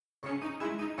Do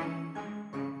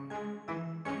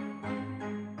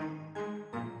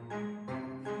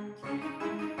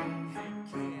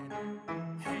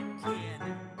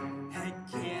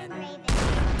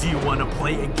you wanna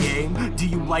play a game? Do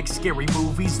you like scary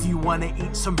movies? Do you wanna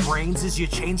eat some brains? Is your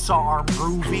chainsaw arm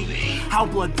groovy? How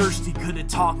bloodthirsty could a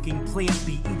talking plant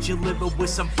be? Eat your liver with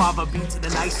some fava beans and a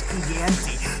nice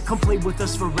Chianti. Come play with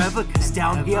us forever, cause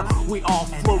down here we all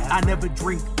float. I never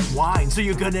drink wine, so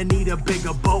you're gonna need a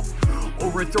bigger boat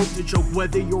or a throat to choke.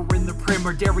 Whether you're in the prim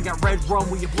or dairy, got red rum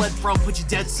where you bled from. Put your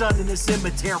dead son in a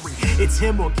cemetery. It's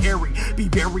him or Carrie. Be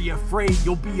very afraid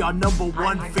you'll be our number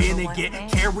one fan and get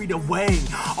carried away.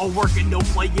 All work and no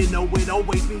play, you know it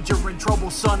always means you're in trouble,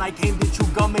 son. I came to chew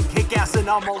gum and kick ass and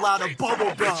I'm all out of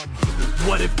bubble gum.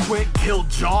 What if Quint killed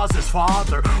Jaws'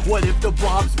 father? What if the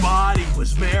Blob's body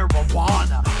was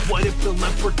marijuana? What if the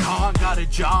leprechaun got a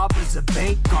job as a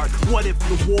bank guard? What if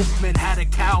the Wolfman had a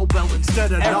cowbell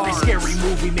instead of every scary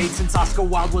movie made since Oscar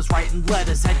Wilde was writing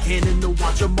letters had canon to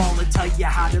watch them all and tell you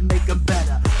how to make them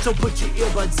better. So put your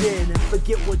earbuds in and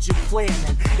forget what you're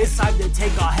planning. It's time to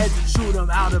take our heads and shoot them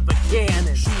out of a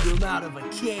cannon. Shoot them out of a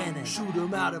cannon. Shoot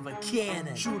them out of a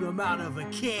cannon. Shoot them out of a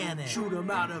cannon. Shoot them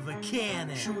out of a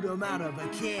cannon. Shoot them out of a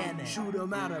cannon. Shoot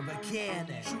them out of a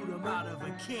cannon. Shoot them out of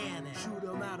a cannon. Shoot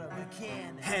them out of a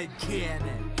cannon. Head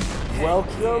cannon.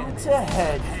 Welcome to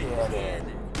Head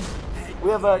Cannon. We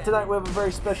have tonight we have a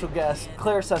very special guest,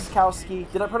 Claire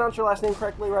Saskowski. Did I pronounce your last name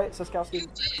correctly, right? Saskowski? You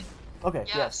did. Okay,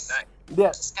 Yes. Yeah.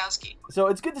 Saskowski. So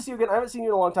it's good to see you again. I haven't seen you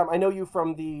in a long time. I know you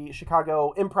from the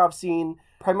Chicago improv scene.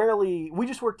 Primarily, we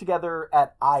just worked together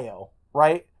at IO,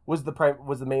 right? Was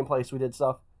the main place we did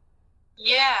stuff?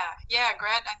 Yeah,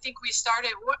 grad. I think we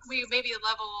started. We maybe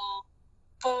level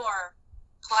 4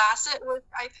 class.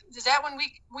 Is that when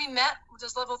we met?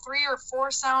 Does level 3 or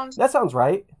 4 sound? That sounds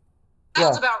right.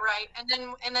 Sounds about right. And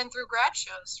then through grad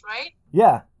shows, right?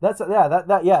 Yeah,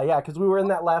 because we were in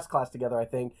that last class together, I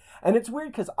think. And it's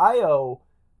weird because IO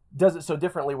does it so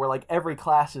differently, where like every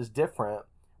class is different.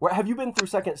 Have you been through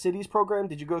Second City's program?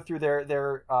 Did you go through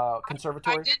their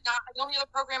conservatory? I did not. The only other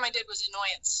program I did was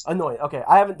Annoyance. Annoyance. Okay,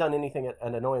 I haven't done anything at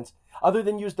Annoyance other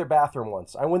than use their bathroom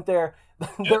once. I went there.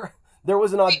 there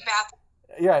was an Great bathroom.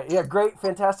 Yeah, great,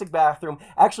 fantastic bathroom.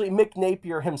 Actually, Mick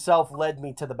Napier himself led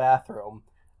me to the bathroom.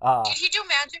 Did he do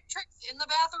magic tricks in the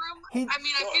bathroom? I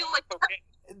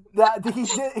feel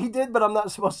like he did, but I'm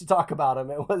not supposed to talk about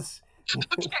him. It was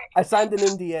okay. I signed an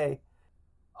NDA.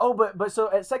 Oh, but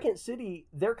so at Second City,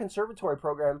 their conservatory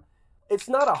program, it's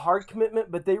not a hard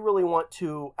commitment, but they really want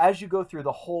to, as you go through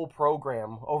the whole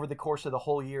program over the course of the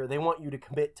whole year, they want you to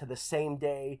commit to the same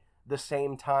day, the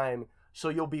same time, so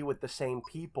you'll be with the same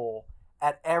people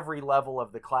at every level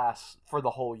of the class for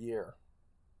the whole year.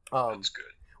 That's good.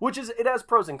 Which is, it has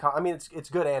pros and cons. I mean, it's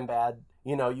good and bad.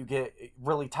 You know, you get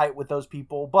really tight with those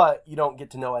people, but you don't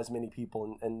get to know as many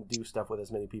people and do stuff with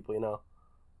as many people, you know?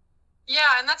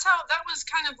 Yeah, and that was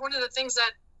kind of one of the things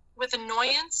that with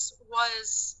Annoyance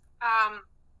was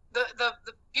the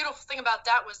beautiful thing about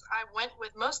that was I went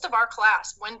with most of our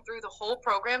class, went through the whole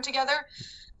program together.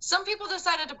 Some people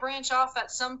decided to branch off at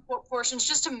some portions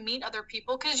just to meet other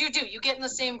people, because you get in the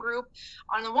same group.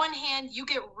 On the one hand, you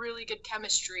get really good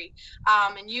chemistry,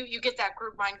 and you get that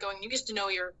group mind going. You get to know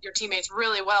your teammates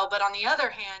really well. But on the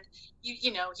other hand,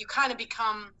 you kind of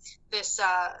become this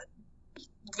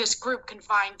group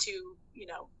confined to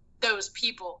those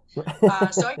people.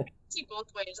 So I see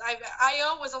both ways.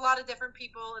 IO was a lot of different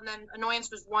people, and then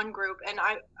Annoyance was one group, and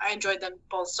I enjoyed them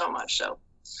both so much. So.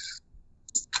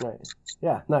 Right.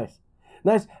 Yeah, nice.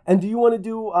 And do you want to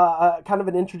do kind of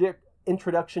an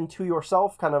introduction to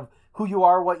yourself, kind of who you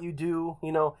are, what you do,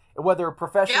 whether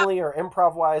professionally or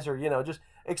improv-wise, or, just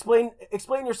explain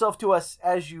yourself to us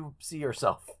as you see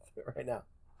yourself right now.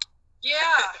 Yeah,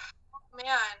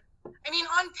 man. I mean,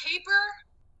 on paper,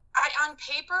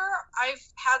 I've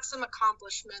had some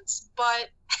accomplishments, but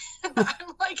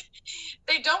I'm like,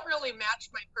 they don't really match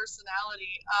my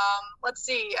personality. Let's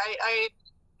see. I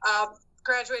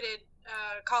graduated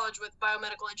college with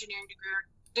biomedical engineering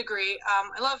degree.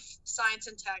 I love science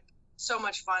and tech. So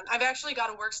much fun. I've actually got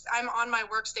I'm on my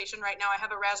workstation right now. I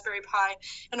have a Raspberry Pi,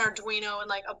 an Arduino, and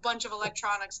like a bunch of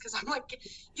electronics, because I'm like,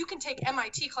 you can take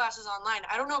MIT classes online.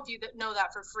 I don't know if you know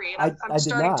that for free. And I'm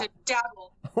starting to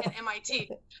dabble in MIT.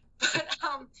 But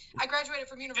I graduated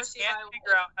from University of Iowa. Just can't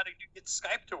figure out how to get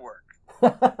Skype to work.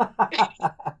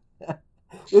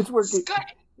 It's working.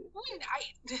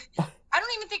 I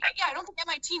don't even think. Yeah, I don't think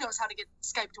MIT knows how to get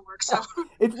Skype to work. So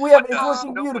it's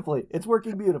working beautifully. It's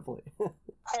working beautifully.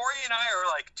 Corey and I are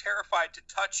like terrified to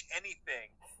touch anything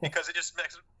because it just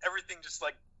makes everything just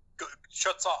like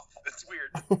shuts off. It's weird.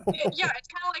 Yeah, it's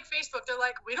kind of like Facebook. They're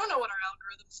like, we don't know what our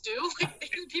algorithms do. Like,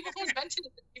 people who invented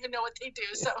it don't even know what they do.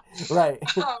 So right.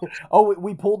 Oh,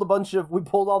 we pulled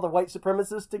all the white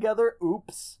supremacists together.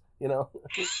 Oops. You know.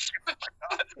 Didn't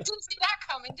see that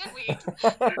coming, did we?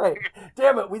 Right.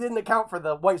 Damn it, we didn't account for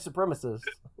the white supremacists.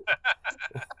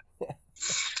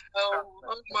 Oh,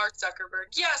 Mark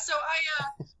Zuckerberg. Yeah, so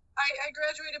I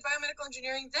graduated biomedical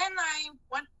engineering. Then I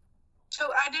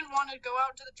didn't want to go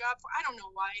out to the job I don't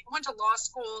know why. I went to law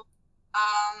school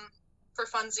for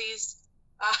funsies.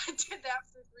 I did that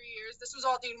for 3 years. This was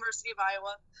all at the University of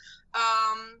Iowa.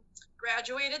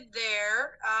 Graduated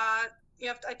there.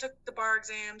 I took the bar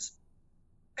exams.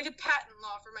 I did patent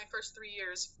law for my first 3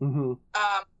 years. Mm-hmm.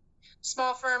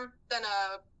 Small firm, then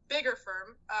a bigger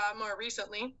firm more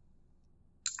recently.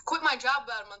 Quit my job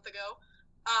about a month ago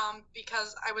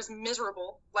because I was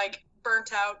miserable, like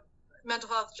burnt out. Mental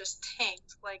health just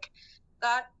tanked. Like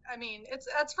that. I mean,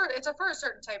 it's for a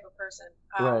certain type of person,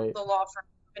 right. The law firm,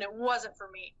 and it wasn't for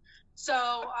me. So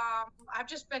I've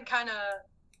just been kind of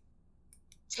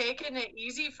taking it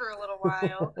easy for a little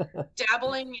while,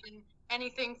 dabbling in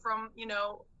anything from,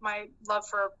 my love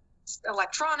for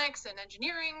electronics and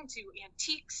engineering to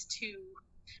antiques to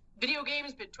video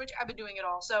games, Twitch. I've been doing it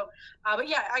all. So, but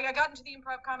yeah, I got into the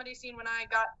improv comedy scene when I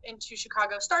got into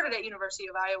Chicago, started at University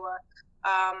of Iowa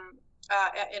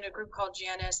in a group called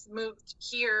Janus, moved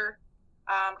here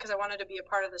because I wanted to be a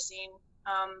part of the scene,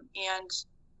 and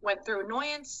went through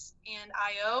Annoyance and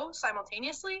IO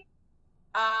simultaneously.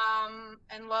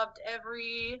 And loved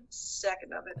every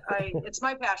second of it. It's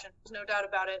my passion. There's no doubt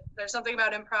about it. There's something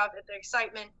about improv, the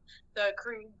excitement, the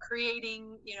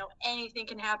creating, anything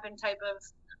can happen type of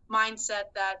mindset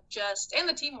and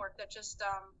the teamwork that just,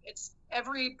 it's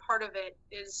every part of it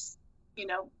is,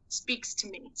 speaks to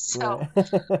me. So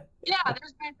yeah,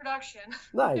 there's my introduction.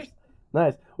 Nice.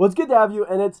 Well, it's good to have you.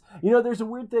 And it's, there's a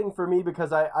weird thing for me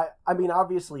because I mean,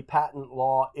 obviously patent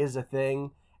law is a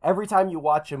thing. Every time you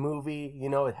watch a movie,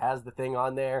 it has the thing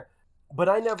on there, but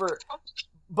I never,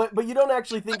 but you don't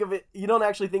actually think of it. You don't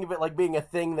actually think of it like being a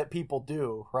thing that people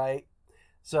do, right?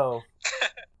 So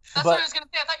that's what I was going to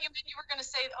say. I thought you were going to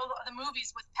say, the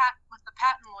movies with the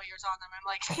patent lawyers on them. I'm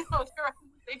like,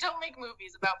 they don't make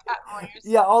movies about patent lawyers.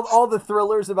 Yeah, all the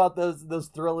thrillers about those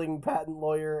thrilling patent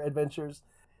lawyer adventures.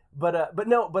 But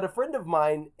a friend of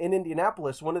mine in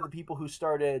Indianapolis, one of the people who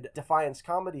started Defiance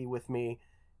Comedy with me.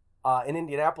 In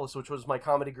Indianapolis, which was my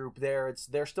comedy group there.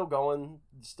 They're still going,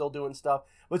 still doing stuff.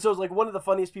 But so it was like one of the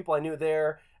funniest people I knew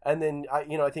there. And then,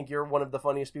 I think you're one of the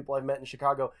funniest people I've met in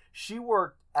Chicago. She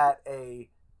worked at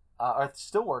or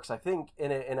still works, I think,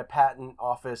 in a patent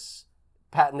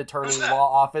attorney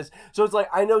law office. So it's like,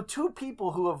 I know two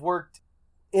people who have worked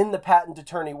in the patent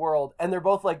attorney world, and they're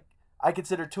both like, I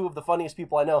consider two of the funniest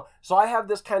people I know. So I have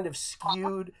this kind of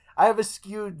skewed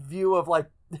view of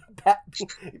like,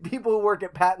 people who work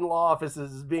at patent law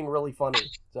offices as being really funny.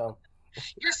 So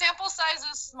your sample size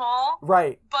is small,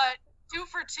 right? But 2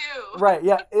 for 2, right?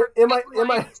 Yeah,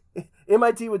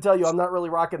 MIT would tell you I'm not really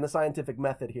rocking the scientific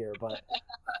method here, but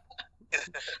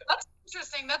that's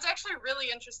interesting. That's actually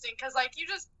really interesting because, like, you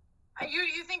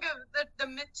think of the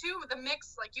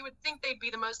mix, like you would think they'd be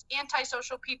the most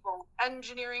antisocial people,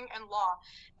 engineering and law,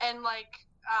 and like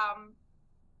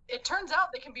it turns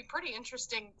out they can be pretty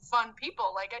interesting, fun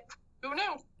people. Like, who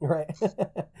knew? Right.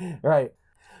 Right.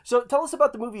 So tell us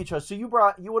about the movie you chose. So you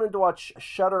wanted to watch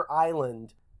Shutter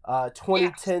Island,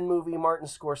 2010 movie, Martin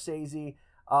Scorsese.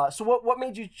 So what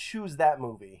made you choose that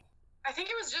movie? I think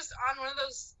it was just on one of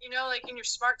those, like in your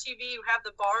smart TV, you have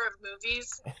the bar of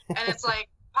movies, and it's like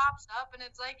pops up, and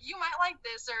it's like, you might like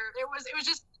this, or it was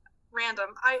just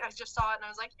random. I just saw it, and I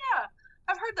was like, yeah,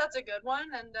 I've heard that's a good one,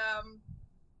 and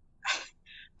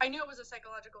I knew it was a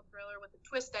psychological thriller with a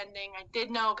twist ending. I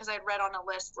did know because I'd read on a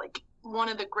list, like, one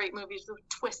of the great movies with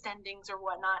twist endings or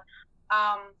whatnot.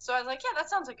 So I was like, yeah, that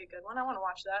sounds like a good one. I want to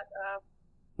watch that.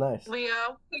 Nice.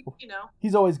 Leo,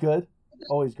 He's always good.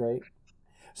 Always great.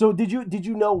 So did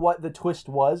you know what the twist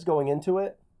was going into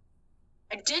it?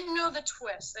 I didn't know the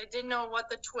twist. I didn't know what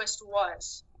the twist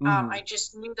was. I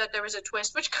just knew that there was a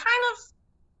twist, which kind of,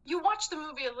 you watch the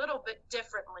movie a little bit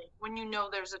differently when you know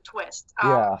there's a twist.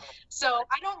 Yeah. So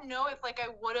I don't know if I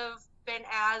would have been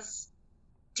as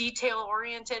detail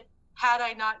oriented had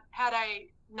I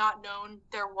not known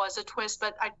there was a twist.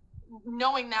 But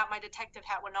knowing that, my detective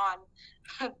hat went on.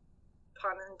 Pun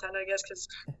intended, I guess, because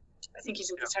I think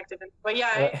he's a detective. But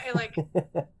yeah,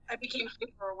 I became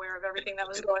super aware of everything that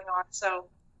was going on. So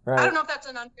right. I don't know if that's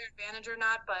an unfair advantage or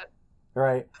not, but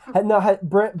right. Now,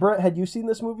 Brett, had you seen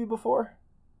this movie before?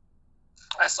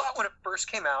 I saw it when it first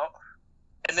came out,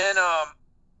 and then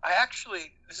I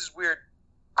actually, this is weird.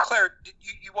 Claire,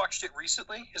 you watched it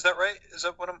recently? Is that right? Is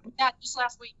that what I'm? Yeah, just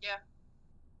last week. Yeah.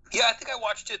 Yeah, I think I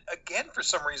watched it again for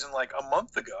some reason, like a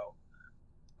month ago.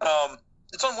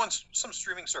 It's on some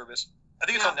streaming service. I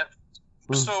think it's on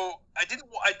Netflix. So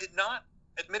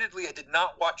admittedly, I did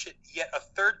not watch it yet a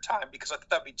third time because I thought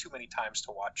that'd be too many times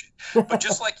to watch it. But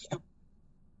just like you,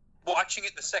 watching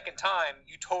it the second time,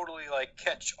 you totally like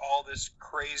catch all this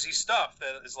crazy stuff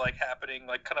that is like happening,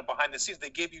 like kind of behind the scenes. They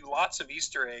give you lots of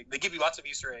Easter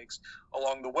eggs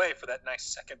along the way for that nice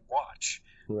second watch.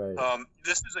 Right.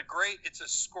 This is it's a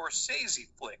Scorsese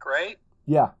flick, right?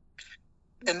 Yeah.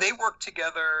 And they work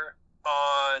together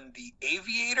on The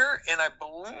Aviator, and I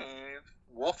believe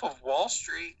Wolf of Wall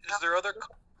Street is their other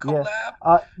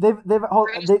collab.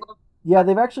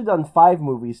 They've actually done 5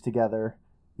 movies together.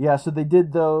 Yeah, so they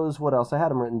did those. What else? I had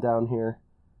them written down here.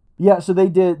 Yeah, so they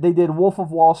did Wolf of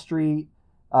Wall Street,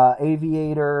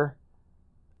 Aviator,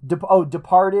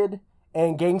 Departed,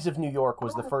 and Gangs of New York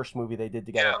was the first movie they did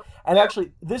together. Yeah. And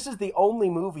actually, this is the only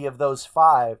movie of those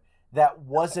 5 that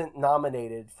wasn't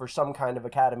nominated for some kind of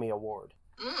Academy Award.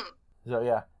 So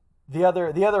yeah, the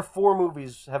other 4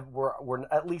 movies were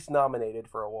at least nominated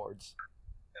for awards.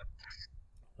 Yeah.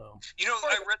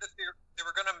 I read that they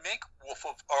were going to make Wolf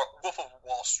of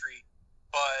Wall Street,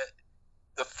 but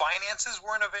the finances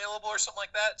weren't available or something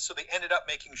like that, so they ended up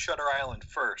making Shutter Island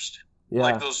first. Yeah.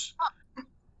 Like those.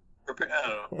 I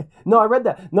don't know. No, I read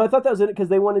that. No, I thought that was in it because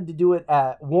they wanted to do it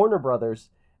at Warner Brothers,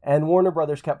 and Warner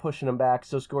Brothers kept pushing them back.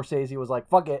 So Scorsese was like,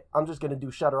 "Fuck it, I'm just going to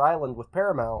do Shutter Island with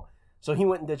Paramount." So he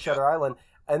went and did Shutter Island,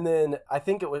 and then I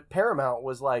think Paramount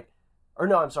was like, or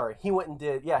no, I'm sorry, he went and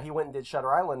did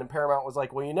Shutter Island, and Paramount was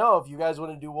like, "Well, if you guys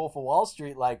want to do Wolf of Wall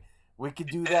Street, like we could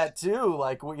do that too.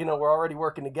 Like we're already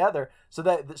working together."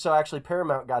 So actually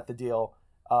Paramount got the deal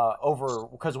over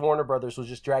because Warner Brothers was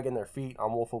just dragging their feet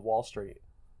on Wolf of Wall Street.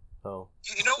 Oh.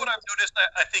 You know what I've noticed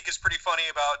I think is pretty funny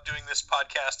about doing this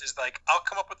podcast is like I'll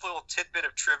come up with a little tidbit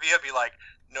of trivia, be like,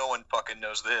 no one fucking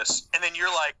knows this. And then you're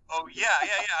like, oh yeah,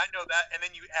 I know that. And then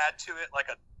you add to it like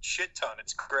a shit ton.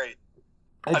 It's great.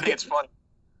 I think it's funny.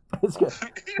 It's good.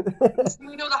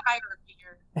 We know the hierarchy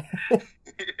here.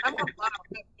 I'm not loud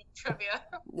with trivia.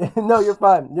 No, you're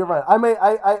fine.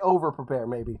 I over prepare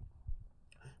maybe.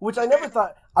 Which I never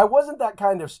thought, I wasn't that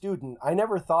kind of student. I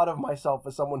never thought of myself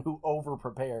as someone who over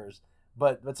prepares,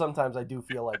 but sometimes I do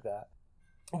feel like that.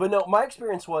 But no, my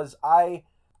experience was I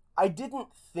didn't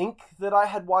think that I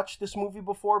had watched this movie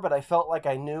before, but I felt like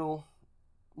I knew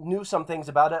some things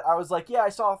about it. I was like, yeah, I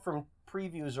saw it from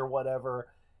previews or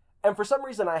whatever. And for some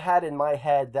reason I had in my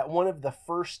head that one of the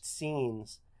first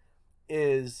scenes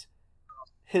is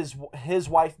his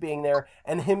wife being there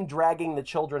and him dragging the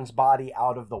children's body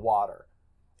out of the water.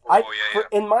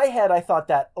 In my head, I thought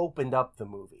that opened up the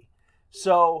movie.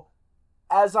 So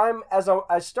as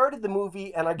I started the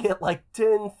movie and I get like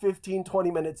 10, 15,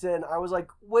 20 minutes in, I was like,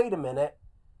 wait a minute.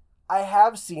 I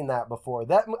have seen that before.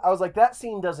 I was like, that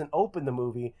scene doesn't open the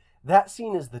movie. That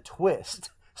scene is the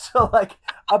twist. So like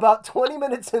about 20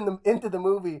 minutes into the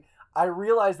movie, I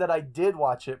realized that I did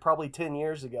watch it probably 10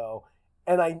 years ago.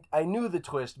 And I knew the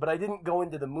twist, but I didn't go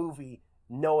into the movie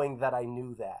knowing that I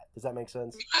knew that. Does that make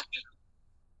sense?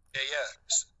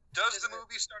 Yeah. Does the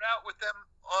movie start out with them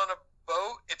on a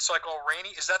boat? It's like all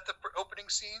rainy. Is that the opening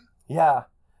scene? Yeah.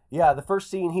 The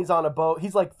first scene, he's on a boat.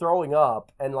 He's like throwing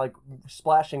up and like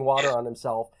splashing water on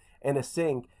himself in a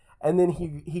sink. And then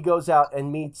he goes out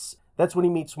and that's when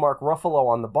he meets Mark Ruffalo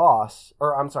on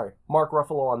Mark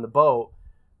Ruffalo on the boat,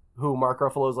 who Mark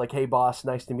Ruffalo's like, "Hey boss,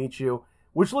 nice to meet you."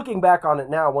 Which looking back on it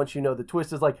now, once you know the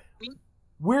twist, is like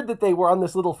weird that they were on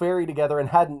this little ferry together and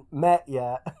hadn't met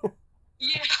yet.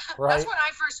 Yeah, right? That's when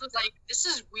I first was like, "This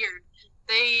is weird."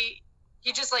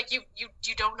 He just like you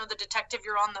don't know the detective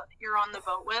you're on the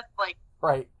boat with, like.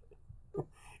 Right.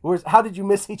 How did you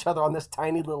miss each other on this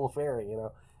tiny little ferry?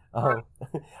 Right.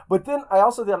 But then I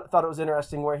also thought it was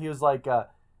interesting where he was like,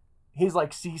 he's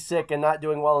like seasick and not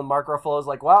doing well, and Mark Ruffalo's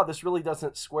like, "Wow, this really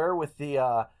doesn't square with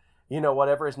the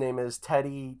whatever his name is,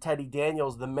 Teddy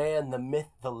Daniels, the man, the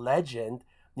myth, the legend."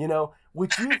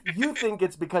 Which you think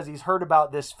it's because he's heard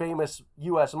about this famous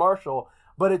U.S. Marshal,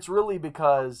 but it's really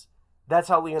because that's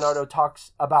how Leonardo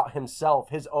talks about himself,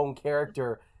 his own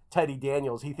character, Teddy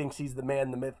Daniels. He thinks he's the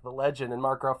man, the myth, the legend, and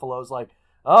Mark Ruffalo's like,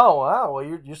 "Oh wow, well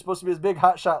you're supposed to be this big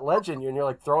hotshot legend, and you're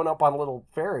like throwing up on a little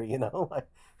ferry, like."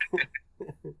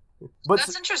 But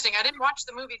that's interesting. I didn't watch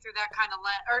the movie through that kind of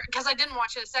lens, or because I didn't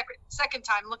watch it a second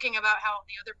time, looking about how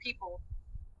the other people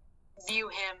view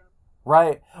him.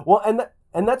 Right. Well,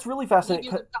 and that's really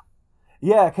fascinating.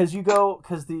 Yeah, because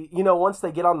once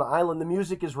they get on the island, the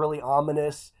music is really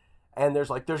ominous, and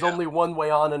there's only one way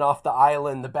on and off the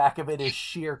island. The back of it is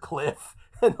sheer cliff,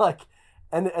 and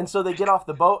and so they get off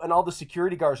the boat, and all the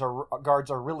security guards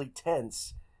are really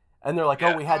tense, and they're like,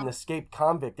 "Oh, we had an escaped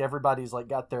convict." Everybody's like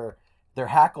got their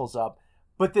hackles up.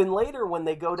 But then later, when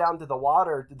they go down to the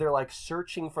water, they're like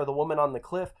searching for the woman on the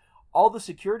cliff. All the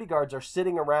security guards are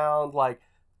sitting around like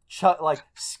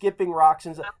skipping rocks,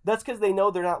 and that's because they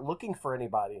know they're not looking for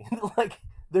anybody. Like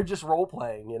they're just role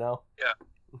playing, you know. Yeah.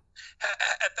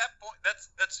 At that point,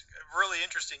 that's really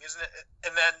interesting, isn't it?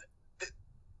 And then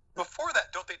before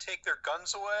that, don't they take their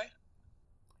guns away?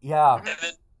 Yeah. And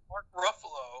then Mark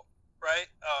Ruffalo, right?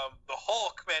 The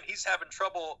Hulk, man, he's having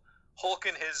trouble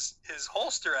hulking his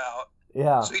holster out.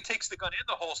 Yeah. So he takes the gun and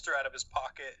the holster out of his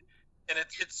pocket, and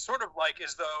it's sort of like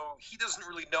as though he doesn't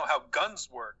really know how guns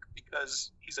work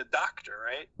because he's a doctor,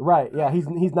 right? Right. Yeah.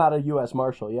 He's not a U.S.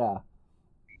 Marshal. Yeah.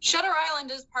 Shutter Island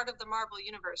is part of the Marvel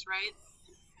universe, right?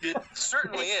 It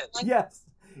certainly is. Yes.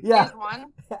 Yeah. Phase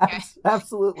 1? Okay.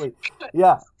 Absolutely.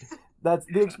 Yeah. That's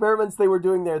the experiments they were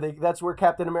doing there. That's where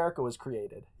Captain America was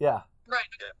created. Yeah. Right.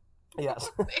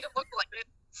 Yes. It looked like it.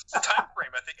 The time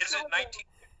frame, I think, is it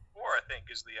 1954? I think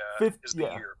is the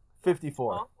year.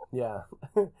 54. Yeah.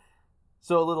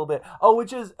 So a little bit. Oh,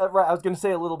 which is right. I was going to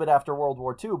say a little bit after World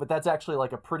War II, but that's actually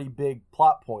like a pretty big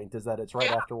plot point. Is that it's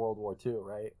right after World War II,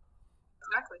 right?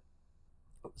 Exactly.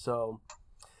 So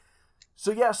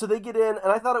they get in,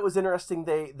 and I thought it was interesting.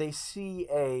 They see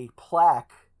a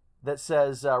plaque that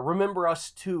says, "Remember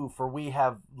us too, for we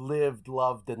have lived,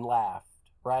 loved, and laughed."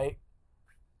 Right?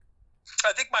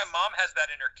 I think my mom has that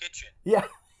in her kitchen. Yeah,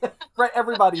 right.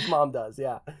 Everybody's mom does.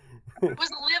 Yeah. It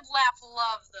was live, laugh,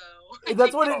 love, though.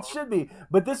 That's what it should be.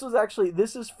 But this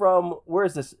is from, where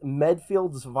is this?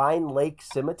 Medfield's Vine Lake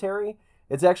Cemetery.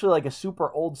 It's actually like a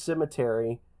super old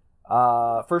cemetery,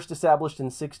 first established in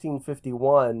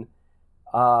 1651.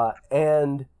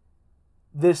 And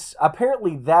this,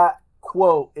 apparently that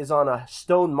quote is on a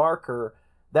stone marker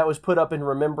that was put up in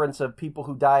remembrance of people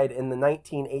who died in the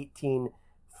 1918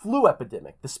 flu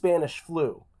epidemic, the Spanish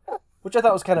flu, which I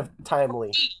thought was kind of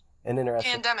timely and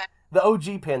interesting. Pandemic. The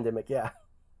OG pandemic, yeah.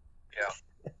 Yeah.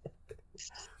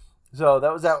 So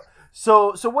that was out.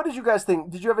 So what did you guys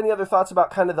think? Did you have any other thoughts about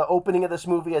kind of the opening of this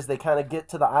movie as they kind of get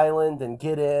to the island and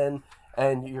get in,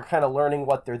 and you're kind of learning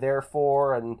what they're there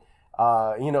for, and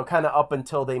kind of up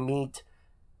until they meet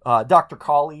Dr.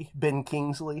 Cawley, Ben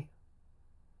Kingsley?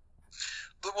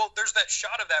 Well, there's that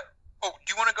shot of that. Oh,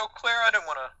 do you want to go, Claire? I don't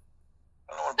want to.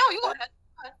 No, you go ahead.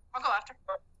 I'll go after.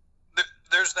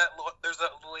 There's that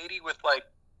lady with like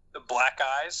the black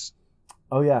eyes.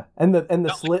 Oh yeah, and the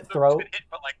Not slit like throat. Hit,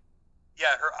 but like,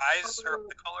 yeah, her eyes, the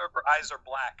color of her eyes are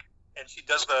black, and she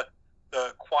does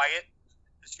the quiet.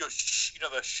 She goes, shh,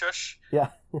 the shush. Yeah.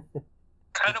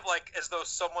 Kind of like as though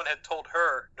someone had told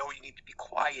her, "No, you need to be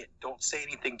quiet. Don't say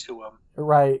anything to him."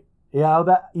 Right. Yeah.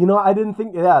 That I didn't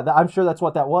think. Yeah. I'm sure that's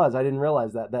what that was. I didn't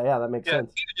realize that. That makes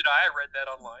sense. Neither did I. I read that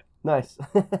online. Nice.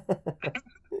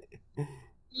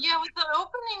 Yeah, with the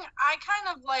opening, I kind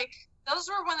of like, those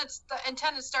were when the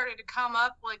antennas started to come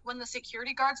up, like when the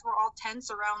security guards were all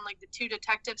tense around like the two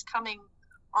detectives coming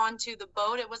onto the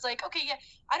boat. It was like, okay, yeah,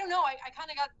 I don't know. I kind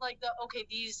of got like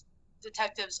these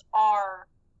detectives are,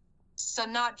 so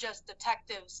not just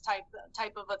detectives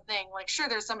type of a thing. Like, sure,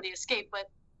 there's somebody escaped, but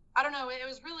I don't know. It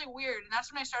was really weird. And that's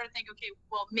when I started thinking, okay,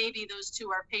 well, maybe those two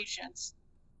are patients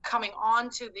coming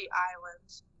onto the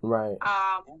island. Right.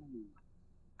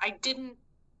 I didn't.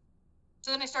 So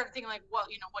then I started thinking, like, well,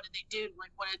 what did they do? Like,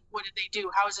 what did they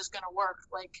do? How is this going to work?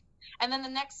 Like, and then the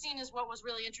next scene is what was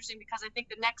really interesting, because I think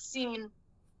the next scene,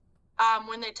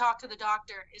 when they talk to the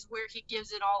doctor, is where he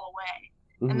gives it all away.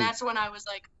 Mm-hmm. And that's when I was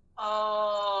like,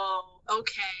 oh,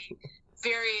 okay.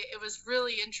 It was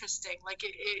really interesting. Like,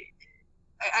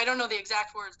 I don't know the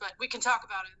exact words, but we can talk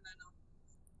about it. And then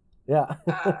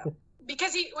Yeah.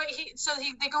 because they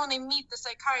go and they meet the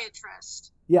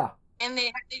psychiatrist. Yeah. And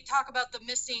they talk about the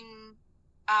missing,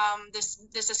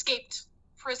 this escaped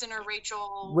prisoner,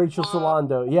 Rachel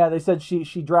Solando. Yeah, they said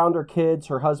she drowned her kids.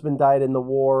 Her husband died in the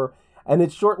war, and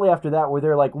it's shortly after that where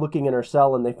they're like looking in her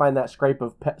cell and they find that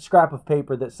scrap of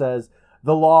paper that says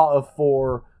the law of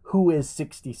 4, who is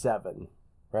 67,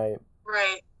 right?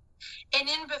 Right. And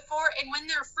when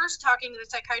they're first talking to the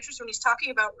psychiatrist, when he's talking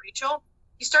about Rachel,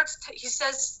 he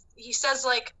says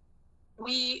like,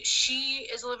 she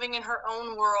is living in her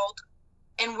own world,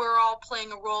 and we're all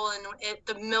playing a role in it,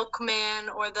 the milkman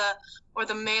or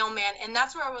the mailman. And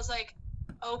that's where I was like,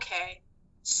 okay,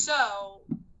 so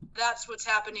that's what's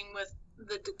happening with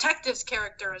the detective's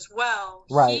character as well.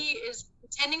 Right. He is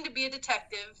pretending to be a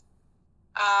detective,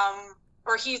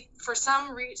 or he for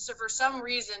some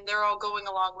reason they're all going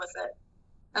along with it.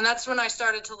 And that's when I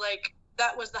started to like,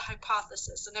 that was the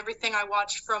hypothesis, and everything I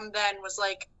watched from then was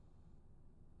like,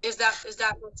 is that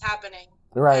what's happening?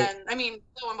 Right. And I mean,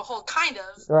 lo and behold, kind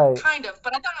of, but I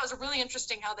thought it was really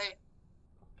interesting how they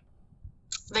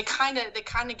kind of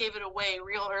gave it away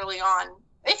real early on.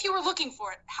 If you were looking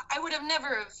for it, I would have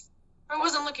never have. If I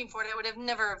wasn't looking for it, I would have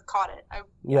never have caught it.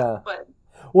 But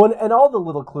well, and all the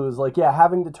little clues, like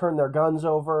having to turn their guns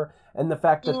over, and the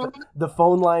fact that the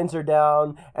phone lines are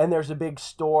down, and there's a big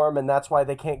storm, and that's why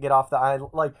they can't get off the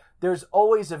island. Like, there's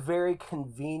always a very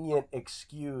convenient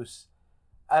excuse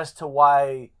as to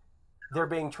why they're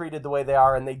being treated the way they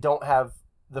are, and they don't have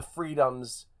the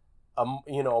freedoms, a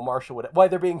marshal would. Why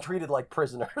they're being treated like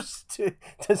prisoners to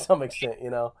some extent,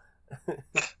 And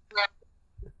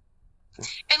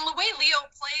the way Leo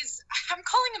plays, I'm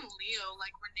calling him Leo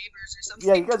like we're neighbors or something.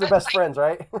 Yeah, you guys are best friends,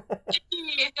 right?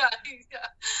 yeah.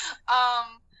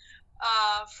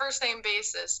 First name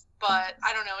basis, but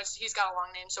I don't know. He's got a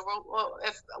long name, so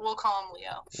we'll call him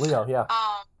Leo. Leo, yeah.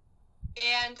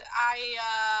 And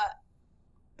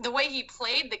the way he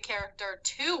played the character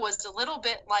too was a little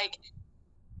bit like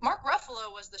Mark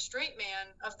Ruffalo was the straight man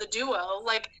of the duo.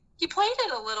 Like, he played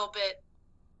it a little bit.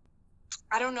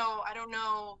 I don't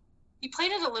know. He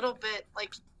played it a little bit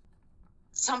like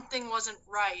something wasn't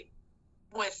right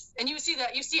with, and you see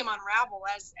him unravel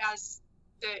as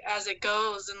it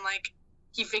goes, and like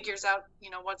he figures out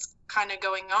what's kind of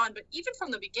going on. But even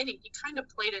from the beginning, he kind of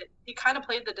played the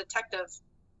detective.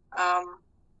 I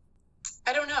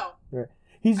don't know. Right.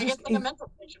 I guess like a mental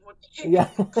patient would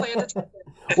play a detective.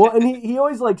 Well, and he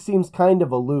always like seems kind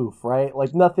of aloof, right?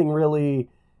 Like nothing really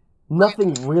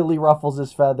ruffles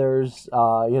his feathers.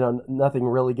 Nothing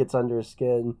really gets under his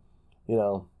skin.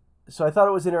 So I thought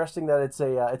it was interesting that it's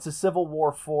a Civil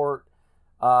War fort,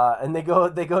 and they go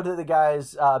to the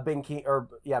guy's Ben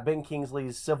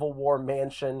Kingsley's Civil War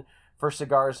mansion for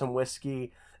cigars and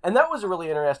whiskey, and that was really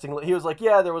interesting. He was like,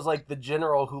 there was like the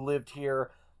general who lived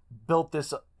here built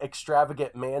this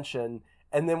extravagant mansion,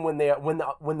 and then when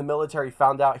the military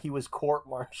found out, he was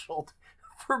court-martialed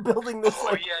for building this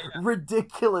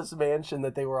ridiculous mansion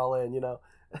that they were all in,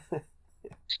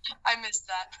 I missed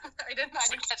that. I didn't catch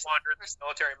the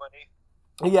military money.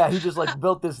 Yeah, he just like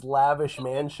built this lavish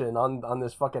mansion on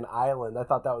this fucking island. I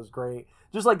thought that was great.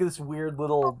 Just like this weird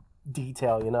little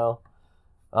detail,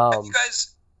 Have you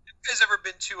guys ever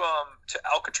been to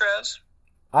Alcatraz?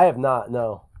 I have not,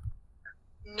 no.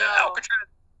 No. Alcatraz,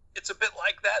 it's a bit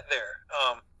like that there.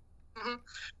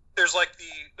 There's like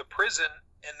the prison,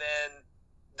 and then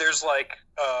there's like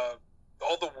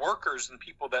all the workers and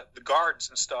people that the guards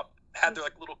and stuff had their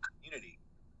like little community.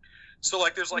 So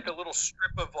like there's like a little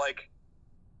strip of like,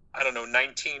 I don't know,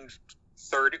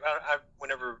 1930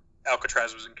 whenever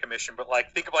Alcatraz was in commission, but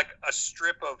like think of like a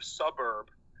strip of suburb,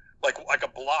 like a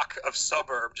block of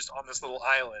suburb just on this little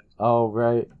island. Oh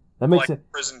right, that makes like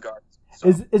it prison guards. So.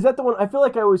 Is that the one? I feel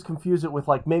like I always confuse it with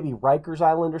like maybe Rikers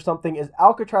Island or something. Is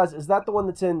Alcatraz, is that the one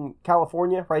that's in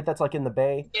California, right? That's like in the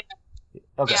Bay? Yeah.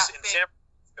 Okay. Yeah, in San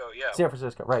Francisco, yeah. San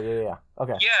Francisco, right, yeah.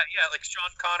 Okay. Yeah, like Sean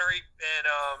Connery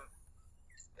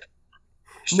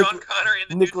and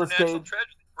the Nicolas National Cage. Treasure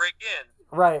break in.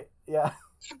 Right, yeah.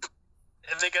 And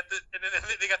they got the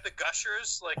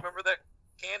gushers, like remember that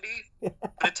candy?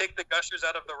 They take the gushers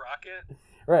out of the rocket.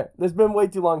 Right. It's been way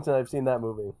too long since I've seen that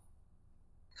movie.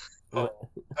 Oh,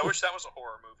 I wish that was a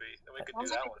horror movie. Then we could do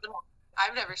that one.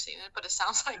 I've never seen it, but it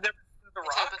sounds like The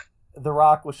Rock. The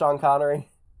Rock with Sean Connery.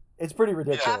 It's pretty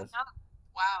ridiculous. Yeah.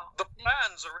 Wow. The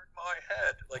plans are in my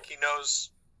head. Like he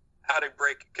knows how to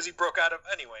break, because he broke out of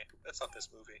anyway. That's not this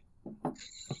movie.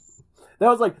 That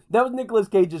was Nicolas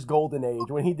Cage's golden age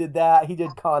when he did that. He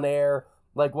did Con Air.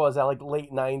 Like, what was that? Like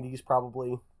late '90s,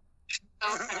 probably.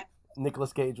 Okay.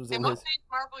 Nicolas Cage was in what his.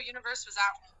 Marvel Universe was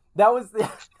that one?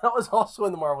 That was also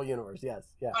in the Marvel Universe. Yes,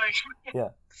 yeah, yeah.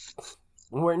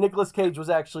 Where Nicolas Cage was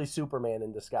actually Superman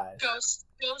in disguise.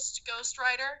 Ghost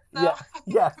Rider. Though?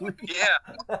 Yeah.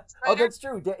 Oh, that's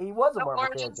true. He was a Marvel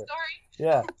origin character. story.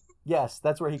 Yeah. Yes,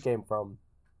 that's where he came from.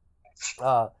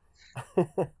 But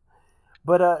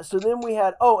so then we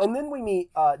had and then we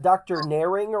meet Dr.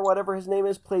 Naring or whatever his name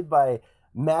is, played by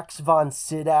Max von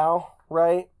Sydow,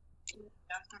 right?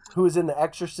 Who was in The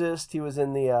Exorcist. He was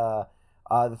in the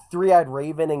Three-Eyed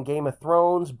Raven in Game of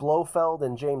Thrones, Blofeld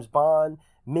in James Bond,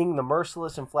 Ming the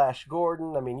Merciless in Flash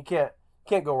Gordon. I mean, you can't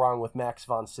go wrong with Max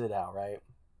von Sydow, right?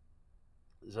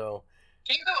 So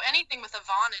can't go anything with a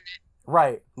Von in it.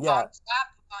 Right. Yeah. Von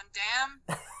Slap, Von Dam.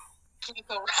 Can't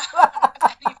go wrong with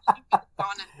anything with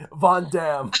Von in it. Von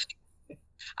Dam.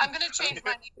 I'm gonna change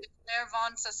my name to Claire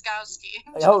Von Saskowski.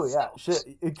 Oh yeah, shit.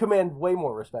 It command way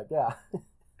more respect. Yeah.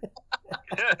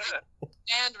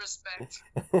 demand respect.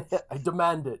 I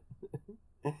demand it.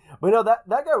 But no, that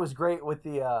guy was great with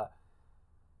the,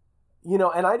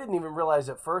 and I didn't even realize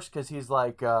at first because he's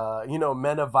like,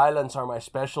 men of violence are my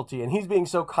specialty, and he's being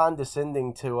so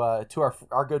condescending to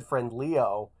our good friend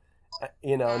Leo,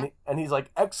 and he's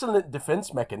like, excellent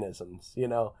defense mechanisms,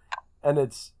 and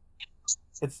it's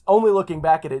only looking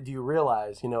back at it do you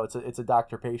realize, it's a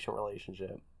doctor-patient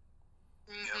relationship.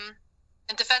 Mm-hmm.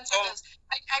 And defense mechanisms.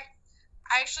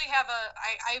 I actually have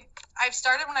I've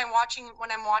started when I'm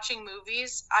watching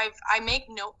movies. I make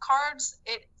note cards.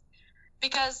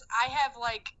 Because I have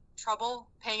like trouble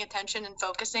paying attention and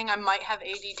focusing. I might have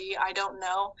ADD. I don't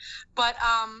know, but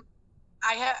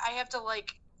I have to like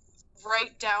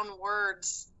write down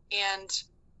words and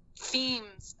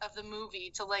themes of the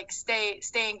movie to like stay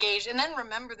engaged and then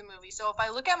remember the movie. So if I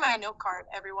look at my note card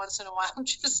every once in a while,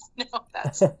 just know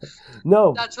that's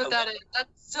what that is.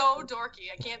 That's so dorky.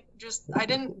 I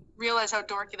didn't realize how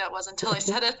dorky that was until I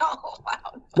said it out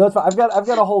loud. No, it's fine. I've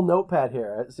got a whole notepad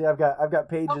here. See, I've got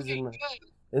pages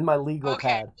in my legal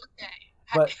pad. Okay.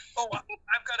 But I've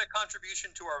got a contribution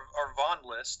to our Vaughn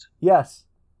list. Yes.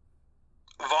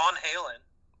 Von Halen.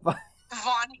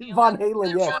 Von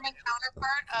Halen, the yeah. German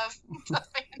counterpart of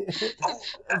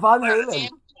Von Halen.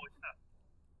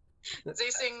 They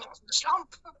sing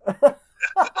 "Jump."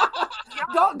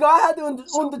 Go ahead on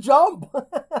the jump.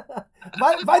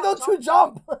 Why don't you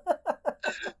jump?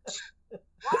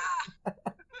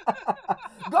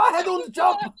 Go ahead on the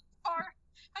jump.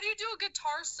 How do you do a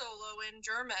guitar solo in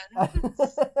German?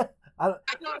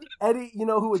 Eddie, you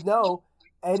know who would know?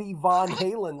 Eddie Von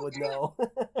Halen would know.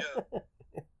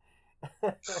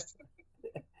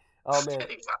 Oh man.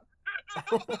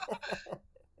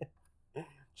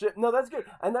 No, that's good.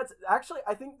 And that's actually,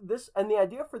 I think this, and the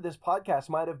idea for this podcast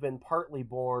might have been partly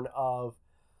born of,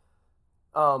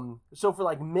 so for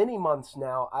like many months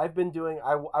now, I've been doing,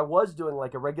 I was doing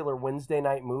like a regular Wednesday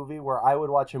night movie where I would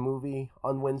watch a movie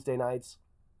on Wednesday nights,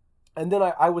 and then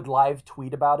I would live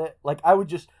tweet about it. Like I would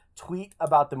just tweet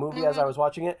about the movie as I was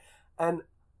watching it. And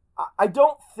I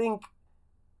don't think,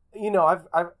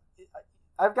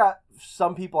 I've got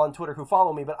some people on Twitter who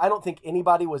follow me, but I don't think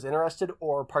anybody was interested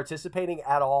or participating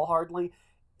at all, hardly,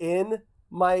 in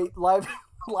my live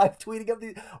tweeting of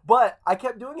these. But I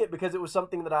kept doing it because it was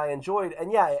something that I enjoyed.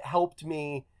 And yeah, it helped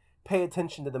me pay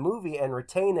attention to the movie and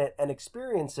retain it and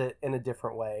experience it in a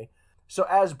different way. So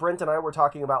as Brent and I were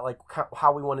talking about like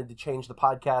how we wanted to change the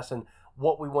podcast and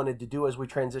what we wanted to do as we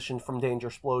transitioned from Danger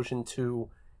Explosion to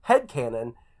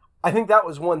Headcanon, I think that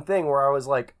was one thing where I was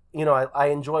like, I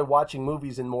enjoy watching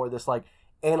movies in more this like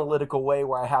analytical way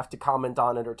where I have to comment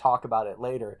on it or talk about it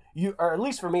later. Or at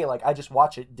least for me, like I just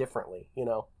watch it differently,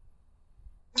 Yeah,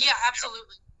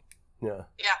 absolutely. Yeah.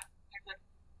 Yeah.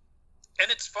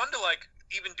 And it's fun to like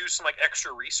even do some like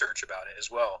extra research about it as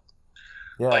well.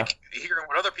 Yeah. Like hearing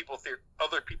what other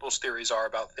people's theories are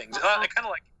about things. And it kind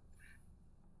of like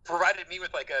provided me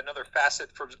with like another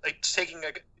facet for like taking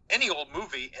any old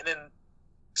movie and then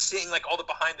seeing like all the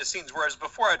behind the scenes, whereas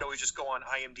before I'd always just go on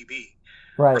IMDb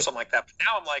or something like that. But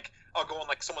now I'm like, I'll go on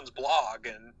like someone's blog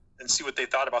and see what they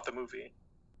thought about the movie.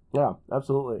 Yeah,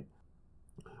 absolutely.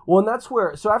 Well, and that's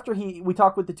where, so after we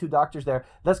talk with the two doctors there,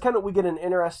 that's kind of, we get an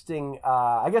interesting,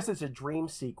 I guess it's a dream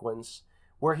sequence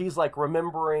where he's like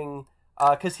remembering,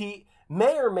 because he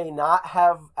may or may not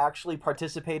have actually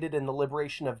participated in the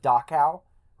liberation of Dachau,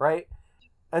 right?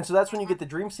 And so that's when you get the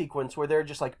dream sequence where there are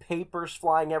just like papers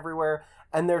flying everywhere,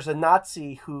 and there's a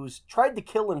Nazi who's tried to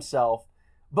kill himself,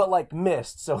 but like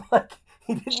missed. So like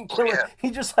he didn't kill him.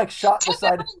 He just like shot the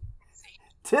side.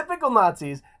 Typical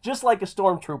Nazis, just like a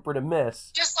stormtrooper to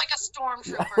miss. Just like a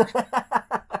stormtrooper.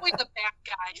 Always the bad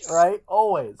guys. Right?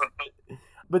 Always.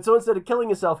 But so instead of killing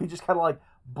himself, he just kind of like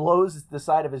blows the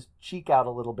side of his cheek out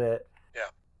a little bit. Yeah.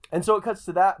 And so it cuts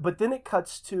to that, but then it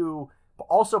cuts to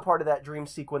also part of that dream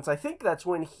sequence. I think that's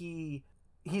when he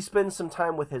spends some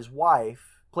time with his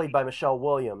wife, played by Michelle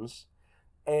Williams,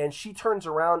 and she turns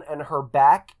around and her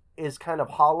back is kind of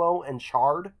hollow and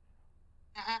charred.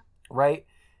 Mm-hmm. Right?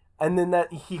 And then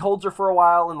that he holds her for a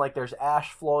while, and like there's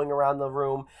ash flowing around the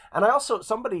room. And I also,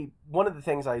 one of the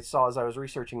things I saw as I was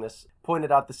researching this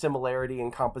pointed out the similarity in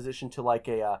composition to like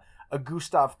a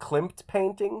Gustav Klimt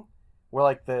painting, where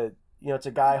like it's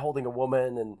a guy holding a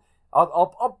woman. And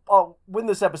I'll when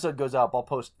this episode goes up, I'll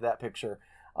post that picture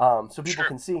so people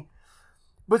can see.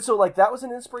 But so like that was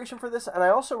an inspiration for this. And I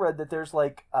also read that there's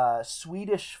like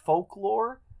Swedish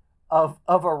folklore of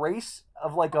a race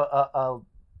of like a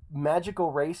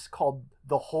magical race called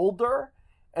the Holder,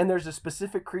 and there's a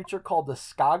specific creature called the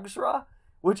Skagsra,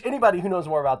 which anybody who knows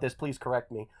more about this, please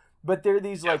correct me. But they're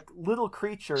these like little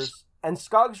creatures, and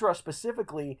Skagsra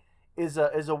specifically is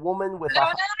a woman with No, a. I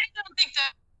don't think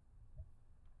that.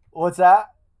 What's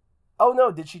that? Oh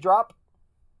no, did she drop?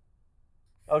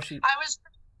 Oh, she. I was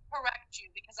going to correct you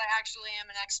because I actually am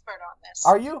an expert on this.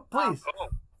 Are you? Please. Oh,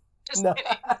 Just No.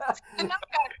 kidding. And now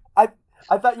I got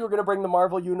I thought you were gonna bring the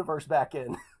Marvel universe back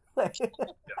in. But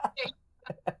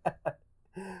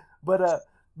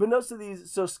no.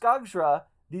 So Skagsra,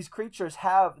 these creatures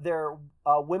have they're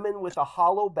women with a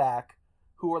hollow back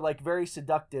who are like very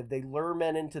seductive. They lure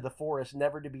men into the forest,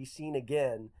 never to be seen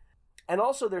again. And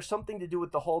also, there's something to do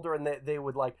with the holder, and they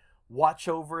would like watch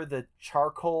over the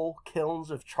charcoal kilns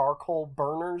of charcoal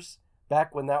burners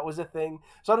back when that was a thing.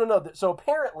 So I don't know. So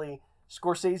apparently,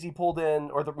 Scorsese pulled in,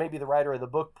 or maybe the writer of the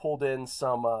book pulled in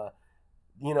some,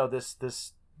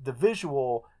 the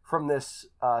visual from this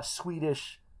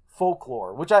Swedish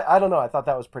folklore, which I don't know. I thought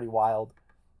that was pretty wild.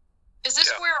 Is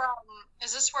this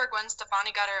where Gwen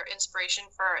Stefani got her inspiration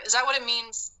for? Is that what it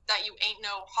means that you ain't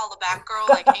no hollaback girl?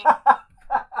 Like, ain't,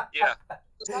 yeah.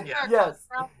 is that Yeah. where it Yes. comes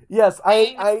from? Yes, I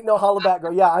ain't no hollaback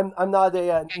girl. Yeah, I'm not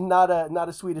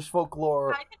a Swedish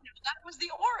folklore. I didn't know that was the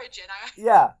origin.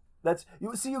 Yeah, that's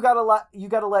you. See, you gotta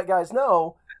let guys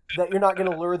know that you're not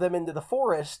gonna lure them into the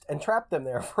forest and trap them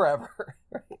there forever.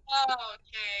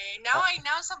 Okay.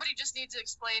 Now somebody just needs to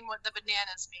explain what the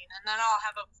bananas mean, and then I'll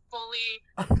have a fully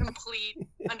complete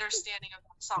understanding of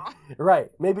that song. Right?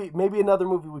 Maybe another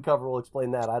movie we cover will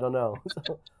explain that. I don't know.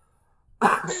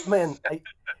 Man,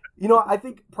 I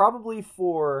think probably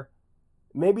for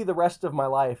maybe the rest of my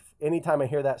life, anytime I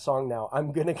hear that song now,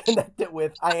 I'm gonna connect it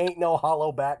with "I Ain't No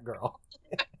Hollow Back Girl."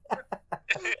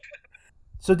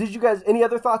 So, did you guys any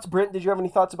other thoughts, Brent? Did you have any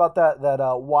thoughts about that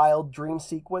wild dream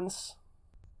sequence?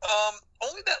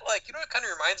 Only that, like, you know what it kind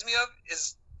of reminds me of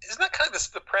isn't that kind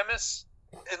of the premise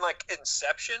in like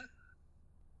Inception?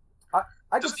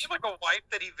 I Doesn't he have like a wife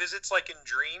that he visits like in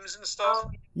dreams and stuff?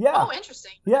 Yeah. Oh,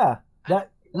 interesting. Yeah.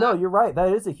 No, you're right. That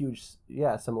is a huge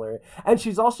similarity. And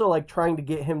she's also like trying to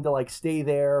get him to like stay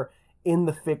there in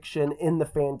the fiction, in the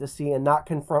fantasy, and not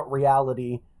confront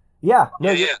reality. Yeah.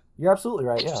 No, you're absolutely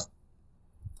right.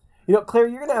 Yeah. Claire,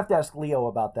 you're gonna have to ask Leo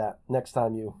about that next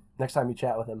time you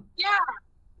chat with him. Yeah.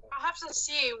 I'll have to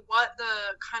see what the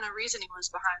kind of reasoning was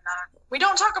behind that. We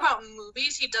don't talk about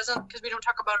movies. He doesn't, because we don't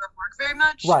talk about our work very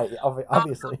much. Right.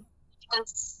 Obviously.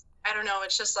 I don't know.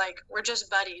 It's just like we're just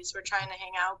buddies. We're trying to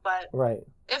hang out, but right.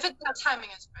 If the timing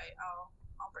is right,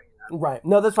 I'll bring it up. Right.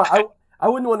 No, that's fine. I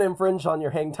wouldn't want to infringe on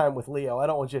your hang time with Leo. I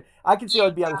don't want you. I can see I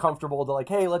would be uncomfortable to like,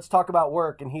 hey, let's talk about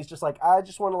work, and he's just like, I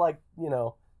just want to like,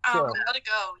 chill. Let it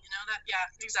go. That. Yeah.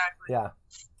 Exactly. Yeah.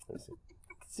 I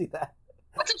can see that.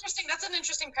 That's interesting. That's an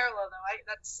interesting parallel, though.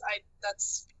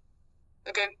 That's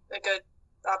a good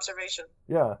observation.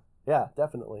 Yeah,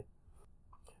 definitely.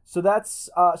 So that's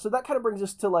so that kind of brings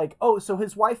us to like, so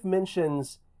his wife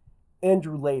mentions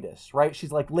Andrew Laeddis, right?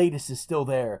 She's like, Laeddis is still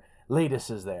there.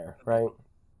 Laeddis is there, right?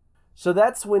 So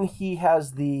that's when he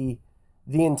has the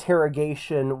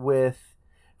interrogation with.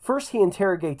 First, he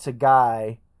interrogates a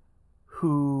guy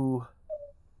who.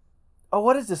 Oh,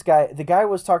 what is this guy? The guy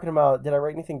was talking about. Did I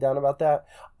write anything down about that?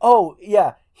 Oh,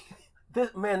 yeah. This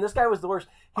guy was the worst.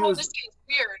 This guy is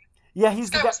weird. Yeah, he's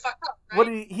this guy was fucked up, right? What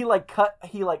did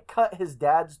he cut his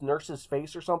dad's nurse's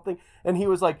face or something? And he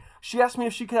was like, she asked me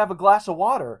if she could have a glass of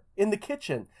water in the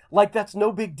kitchen. Like that's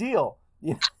no big deal.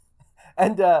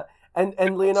 And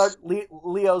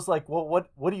Leo's like, well,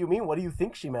 what do you mean? What do you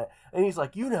think she meant? And he's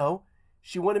like,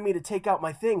 she wanted me to take out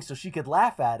my thing so she could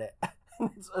laugh at it.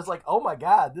 It's like, oh my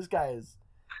God, this guy is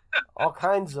all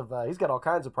kinds of, he's got all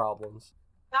kinds of problems.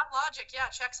 That logic,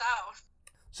 checks out.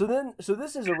 So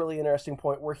this is a really interesting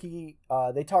point where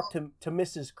they talk to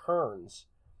Mrs. Kearns,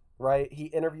 right? He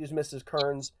interviews Mrs.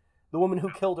 Kearns, the woman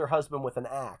who killed her husband with an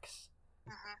axe.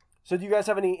 Mm-hmm. So do you guys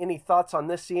have any thoughts on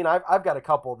this scene? I've got a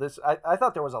couple. I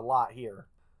thought there was a lot here.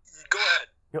 Go ahead.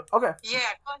 Okay. Yeah,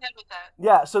 go ahead with that.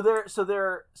 Yeah, so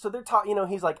they're talking,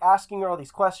 he's like asking her all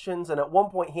these questions, and at one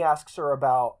point he asks her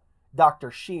about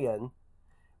Dr. Sheehan,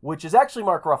 which is actually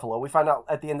Mark Ruffalo. We find out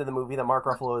at the end of the movie that Mark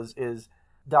Ruffalo is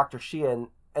Dr. Sheehan,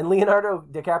 and Leonardo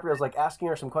DiCaprio's like asking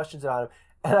her some questions about him,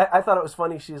 and I thought it was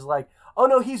funny. She's like, oh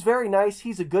no, he's very nice.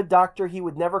 He's a good doctor. He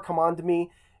would never come on to me.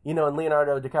 And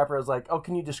Leonardo DiCaprio's like, oh,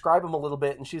 can you describe him a little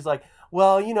bit? And she's like,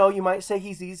 well, you might say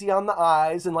he's easy on the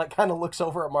eyes, and like kind of looks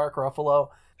over at Mark Ruffalo.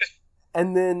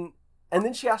 And then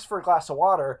she asked for a glass of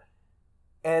water,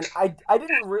 and I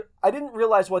didn't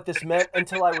realize what this meant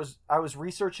until I was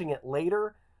researching it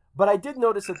later. But I did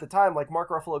notice at the time, like Mark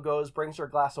Ruffalo brings her a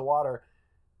glass of water.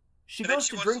 She goes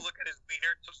to drink. Wants to look at his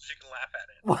wiener so she can laugh at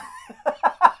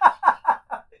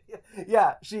it.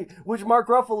 Yeah, which Mark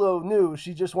Ruffalo knew.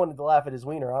 She just wanted to laugh at his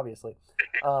wiener, obviously.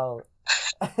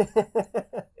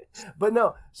 But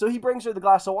no, so he brings her the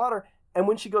glass of water, and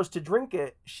when she goes to drink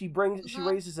it, she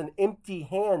raises an empty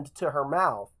hand to her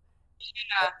mouth,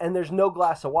 and there's no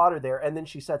glass of water there, and then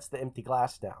she sets the empty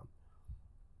glass down.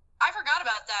 I forgot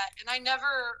about that, and I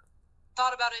never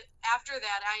thought about it after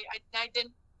that. I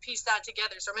didn't piece that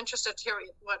together, so I'm interested to hear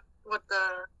what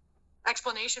the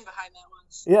explanation behind that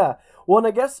was. Yeah, well, and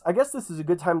I guess this is a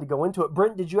good time to go into it.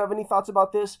 Brent, did you have any thoughts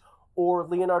about this, or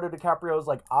Leonardo DiCaprio's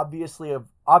like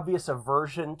obvious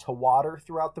aversion to water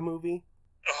throughout the movie?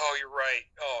 Oh, you're right.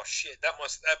 Oh shit, I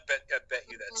bet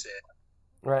you that's it.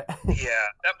 Right. Yeah,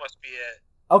 that must be it.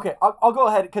 Okay, I'll go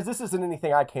ahead because this isn't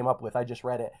anything I came up with. I just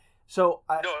read it. So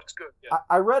no, it's good. Yeah.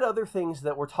 I read other things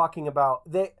that were talking about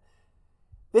they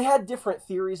had different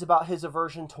theories about his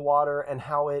aversion to water and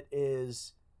how it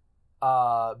is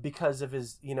because of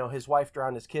his wife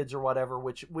drowned his kids or whatever,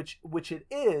 which it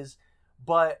is.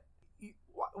 But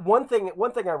one thing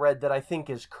I read that I think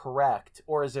is correct,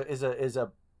 or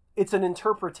it's an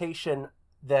interpretation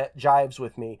that jives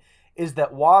with me, is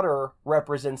that water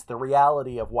represents the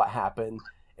reality of what happened.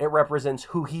 It represents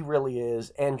who he really is,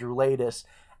 Andrew Laeddis,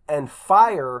 and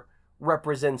fire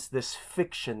represents this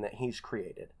fiction that he's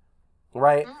created,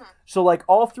 right? So like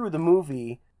all through the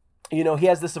movie, he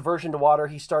has this aversion to water.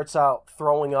 He starts out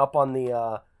throwing up on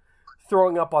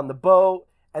the boat,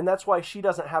 and that's why she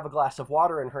doesn't have a glass of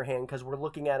water in her hand, because we're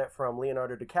looking at it from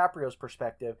Leonardo DiCaprio's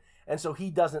perspective, and so he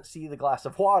doesn't see the glass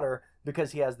of water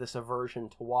because he has this aversion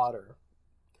to water.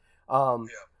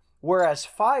 Whereas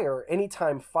fire,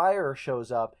 anytime fire shows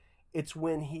up, it's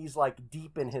when he's like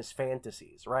deep in his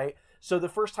fantasies, right? So the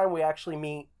first time we actually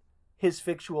meet his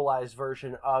fictionalized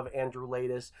version of Andrew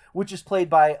Laeddis, which is played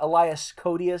by Elias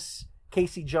Koteas,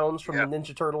 Casey Jones from the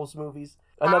Ninja Turtles movies,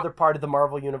 another part of the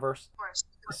Marvel universe. Of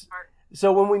course.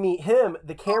 So when we meet him,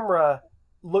 the camera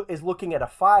is looking at a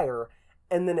fire,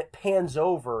 and then it pans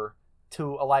over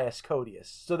to Elias Koteas.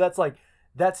 So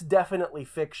that's definitely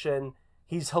fiction.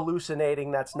 He's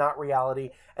hallucinating. That's not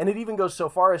reality. And it even goes so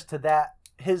far as to that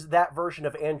version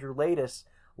of Andrew Laeddis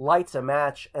lights a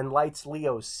match and lights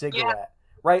Leo's cigarette.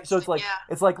 Right? So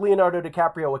it's like Leonardo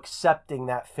DiCaprio accepting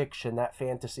that fiction, that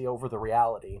fantasy over the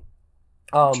reality.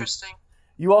 Interesting.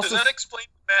 You also does that explain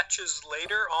matches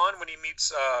later on when he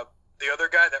meets the other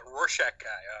guy, that Rorschach guy?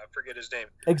 I forget his name.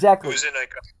 Exactly. Who's in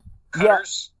like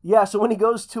Cutters? Yeah. So when he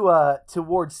goes to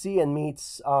Ward C and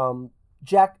meets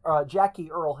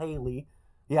Jackie Earle Haley,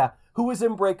 who was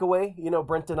in Breakaway.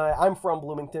 Brent and I'm from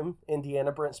Bloomington,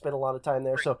 Indiana. Brent spent a lot of time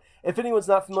there. So if anyone's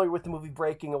not familiar with the movie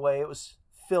Breaking Away, it was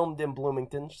filmed in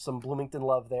Bloomington. Some Bloomington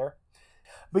love there.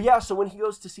 But yeah, so when he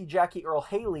goes to see Jackie Earle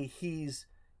Haley, he's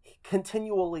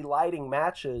continually lighting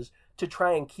matches to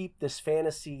try and keep this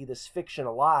fantasy, this fiction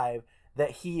alive,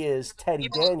 that he is Teddy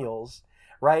Daniels,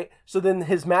 right? So then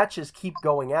his matches keep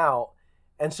going out.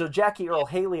 And so Jackie Earle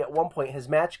Haley, at one point, his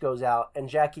match goes out, and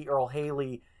Jackie Earle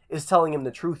Haley is telling him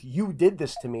the truth. You did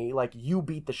this to me. Like, you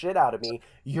beat the shit out of me.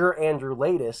 You're Andrew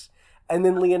Laeddis. And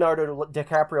then Leonardo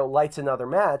DiCaprio lights another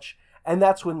match, and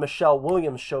that's when Michelle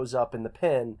Williams shows up in the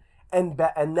pin. And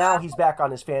now he's back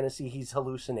on his fantasy. He's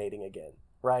hallucinating again,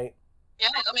 right? Yeah,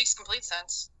 that makes complete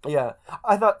sense. Yeah.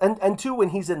 I thought, and two, when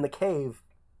he's in the cave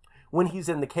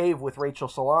with Rachel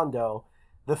Solando,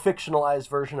 the fictionalized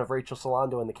version of Rachel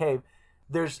Solando in the cave,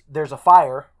 there's a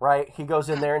fire, right? He goes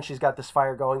in there and she's got this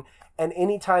fire going, and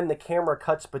anytime the camera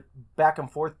cuts back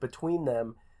and forth between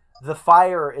them, the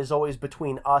fire is always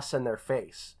between us and their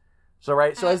face. So,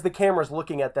 right? So as the camera's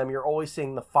looking at them, you're always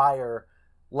seeing the fire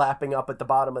lapping up at the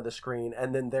bottom of the screen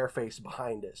and then their face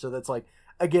behind it. So that's like,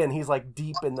 again, he's like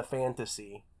deep in the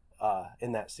fantasy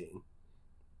in that scene.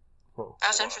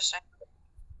 That's interesting.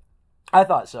 I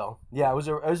thought so. Yeah, it was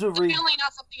a Definitely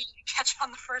not something you can catch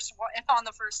on the first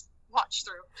watch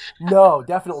through. No,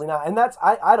 definitely not. And that's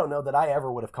I don't know that I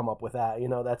ever would have come up with that.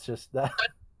 That's just that.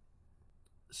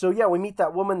 So yeah, we meet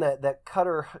that woman that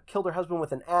killed her husband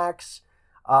with an axe.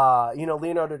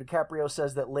 Leonardo DiCaprio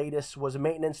says that Laeddis was a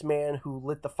maintenance man who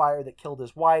lit the fire that killed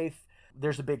his wife.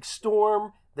 There's a big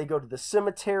storm. They go to the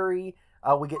cemetery.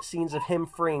 We get scenes of him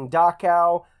freeing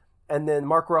Dachau. And then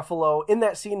Mark Ruffalo, in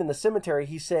that scene in the cemetery,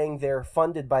 he's saying they're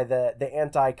funded by the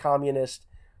anti-communist,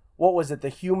 what was it, the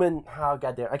human, oh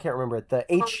goddamn, I can't remember it, the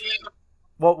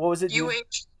what was it?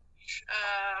 HUAC?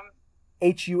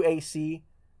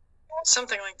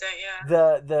 Something like that,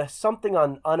 yeah. The something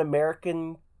on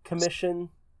Un-American Commission.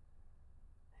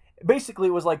 Basically,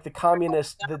 it was like the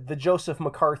communist, the Joseph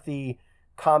McCarthy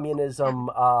communism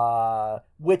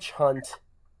witch hunt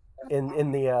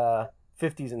in the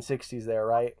 50s and 60s there,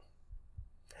 right?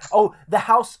 Oh, the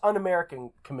House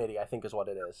Un-American Committee, I think is what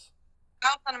it is.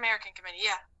 House Un-American Committee,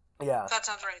 yeah. Yeah. That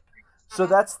sounds right. So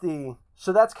that's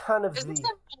kind of Is this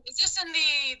in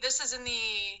the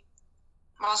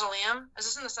mausoleum? Is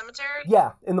this in the cemetery?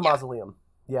 Yeah, in the mausoleum.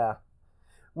 Yeah.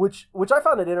 Which I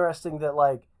found it interesting that,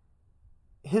 like,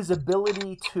 his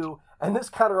ability to, and this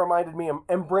kind of reminded me,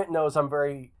 and Brent knows I'm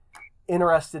very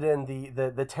interested in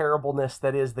the terribleness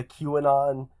that is the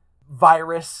QAnon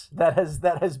virus that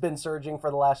has been surging for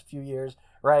the last few years,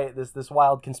 right? This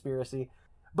wild conspiracy.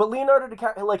 But Leonardo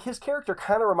DiCaprio, like, his character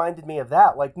kind of reminded me of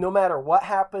that. Like, no matter what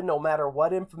happened, no matter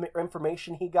what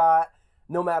information he got,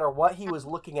 no matter what he was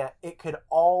looking at, it could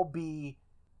all be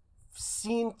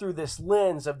seen through this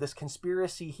lens of this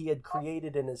conspiracy he had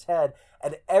created in his head,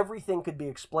 and everything could be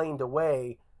explained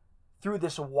away through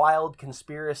this wild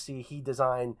conspiracy he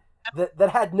designed that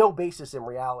had no basis in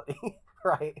reality.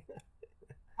 Right?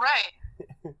 Right.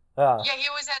 Yeah,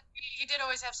 he did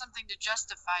always have something to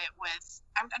justify it with.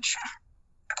 I'm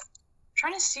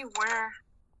trying to see where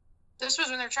this was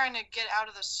when they're trying to get out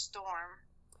of the storm.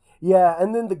 Yeah,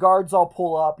 and then the guards all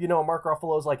pull up. You know, Mark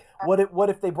Ruffalo's like, what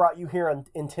if they brought you here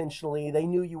intentionally? They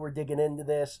knew you were digging into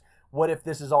this. What if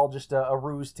this is all just a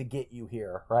ruse to get you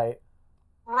here, right?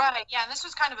 Right, yeah, and this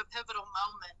was kind of a pivotal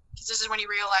moment, because this is when he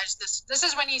realized this. This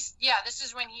is when he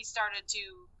started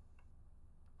to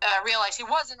realize he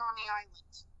wasn't on the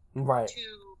island, right,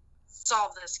 to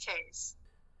solve this case.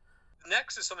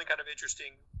 Next is something kind of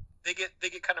interesting. They get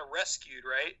kind of rescued,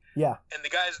 right? Yeah. And the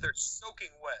guys, they're soaking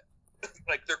wet.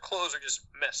 Like, their clothes are just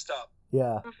messed up.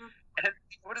 Yeah. Mm-hmm. And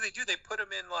what do? They put them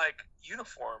in, like,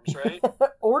 uniforms, right?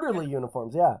 Orderly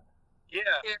uniforms, yeah. Yeah.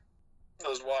 That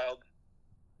was wild.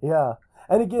 Yeah.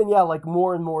 And again, yeah, like,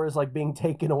 more and more is, like, being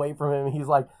taken away from him. He's,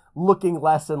 like, looking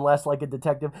less and less like a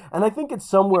detective. And I think it's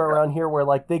somewhere around here where,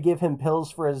 like, they give him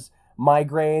pills for his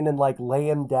migraine and, like, lay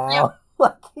him down. Yep.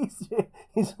 Like,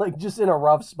 he's, like, just in a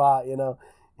rough spot, you know?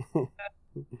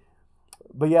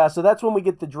 But, yeah, so that's when we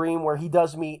get the dream where he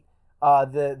does meet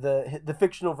the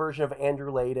fictional version of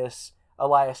Andrew Laeddis,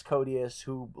 Elias Koteas,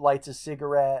 who lights a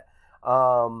cigarette.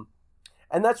 And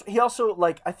he also,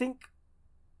 like, I think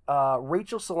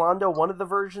Rachel Solando, one of the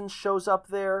versions, shows up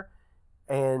there.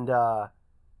 And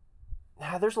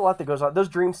there's a lot that goes on. Those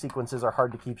dream sequences are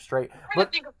hard to keep straight. I'm trying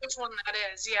to think of which one that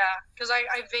is, yeah, because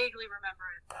I vaguely remember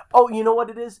it. Oh, you know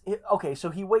what it is? Okay, so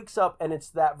he wakes up, and it's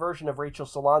that version of Rachel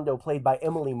Solando played by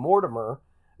Emily Mortimer,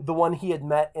 the one he had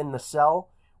met in the cell,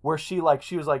 where she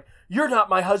was like, "You're not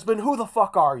my husband, who the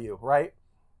fuck are you?" Right?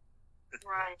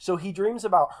 Right. So he dreams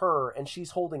about her, and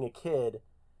she's holding a kid,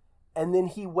 and then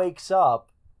he wakes up.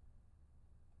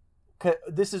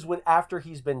 This is when, after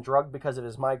he's been drugged because of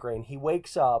his migraine, he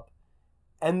wakes up,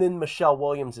 and then Michelle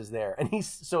Williams is there, and he's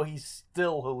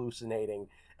still hallucinating.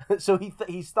 So he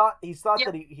thought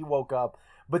that he woke up,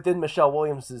 but then Michelle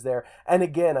Williams is there, and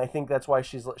again, I think that's why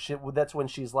that's when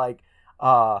she's like,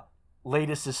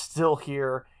 Laeddis is still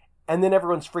here, and then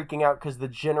everyone's freaking out because the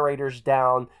generator's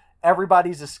down,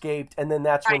 everybody's escaped, and then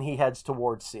that's when he heads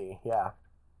towards C. Yeah.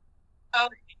 Oh,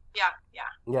 yeah.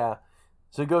 Yeah.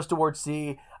 So he goes towards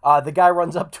C. The guy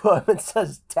runs up to him and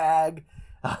says, "Tag."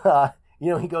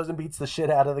 He goes and beats the shit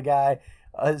out of the guy.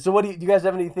 So what do you guys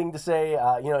have anything to say?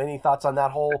 Any thoughts on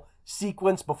that whole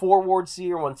sequence before Ward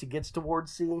C or once he gets to Ward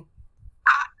C?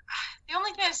 The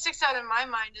only thing that sticks out in my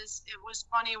mind is it was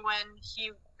funny when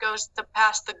he goes to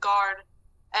pass the guard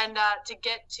and to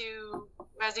get to,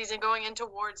 as he's going into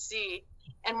Ward C,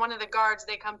 and one of the guards,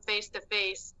 they come face to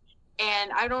face.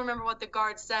 And I don't remember what the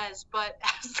guard says, but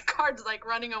as the guard's like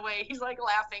running away, he's like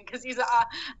laughing because he's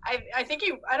I think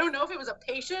I don't know if it was a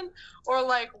patient or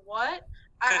like what,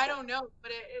 I don't know,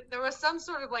 but there was some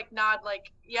sort of like nod,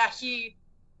 like, yeah,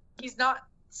 he's not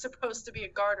supposed to be a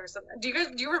guard or something. Do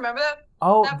you remember that?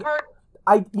 Oh, that part?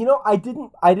 I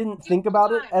didn't think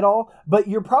about it at all, but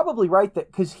you're probably right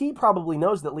that because he probably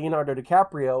knows that Leonardo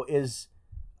DiCaprio is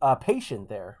a patient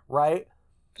there, right?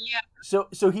 Yeah.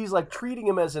 So he's like treating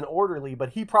him as an orderly, but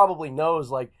he probably knows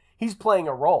like he's playing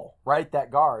a role, right? That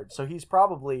guard. So he's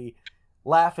probably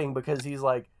laughing because he's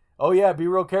like, "Oh yeah, be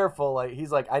real careful." Like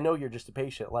he's like, "I know you're just a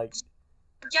patient." Like,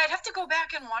 yeah, I'd have to go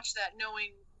back and watch that,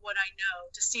 knowing what I know,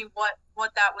 to see what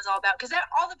that was all about. Because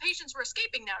all the patients were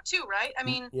escaping now too, right? I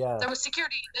mean, there was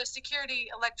security. The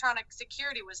electronic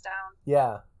security was down.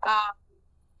 Yeah.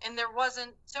 And there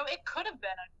wasn't. So it could have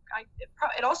been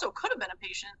it also could have been a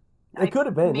patient. It could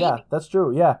have been, yeah. That's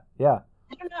true, yeah. I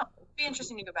don't know. It'd be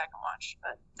interesting to go back and watch.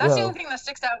 But that's the only thing that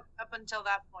sticks out up until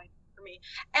that point for me.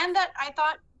 And that I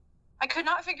thought, I could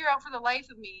not figure out for the life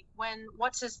of me when,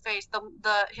 what's his face,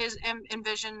 his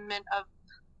envisionment of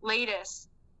Laeddis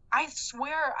I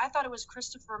swear I thought it was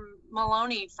Christopher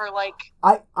Maloney for like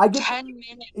I get 10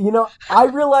 minutes. You know, I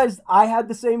realized I had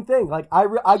the same thing. Like,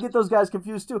 I get those guys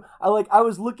confused too. I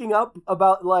was looking up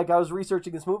about, like, I was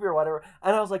researching this movie or whatever,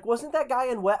 and I was like, wasn't that guy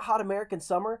in Wet Hot American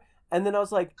Summer? And then I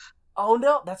was like, oh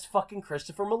no, that's fucking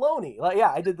Christopher Maloney. Like,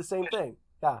 yeah, I did the same thing.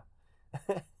 Yeah.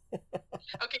 Okay,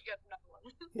 good, another one.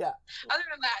 Yeah. Other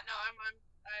than that, no, I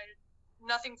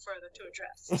nothing further to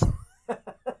address.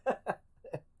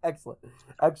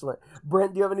 Excellent.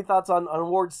 Brent, do you have any thoughts on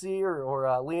Ward C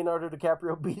or Leonardo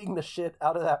DiCaprio beating the shit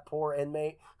out of that poor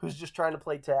inmate who's just trying to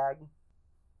play tag?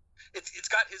 It's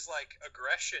got his like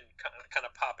aggression kind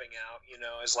of popping out, you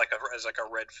know, as like a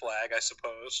red flag, I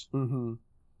suppose. Mm-hmm.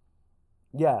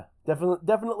 Yeah,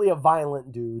 definitely a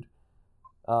violent dude.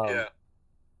 Yeah.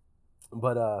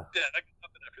 But yeah, that comes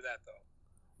up after that though.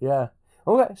 Yeah.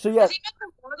 Okay, so yeah. Has he been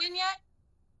the warden yet?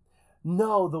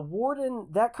 No, the warden,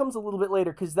 that comes a little bit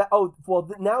later because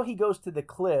now he goes to the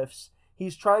cliffs.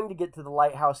 He's trying to get to the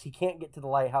lighthouse. He can't get to the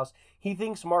lighthouse. He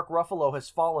thinks Mark Ruffalo has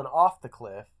fallen off the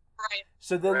cliff. Right.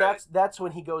 So then Right. that's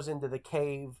when he goes into the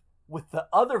cave with the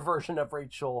other version of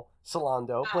Rachel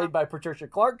Solando, played by Patricia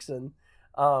Clarkson.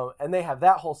 And they have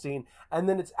that whole scene. And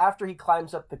then it's after he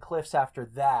climbs up the cliffs after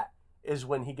that is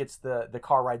when he gets the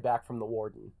car ride back from the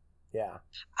warden. Yeah.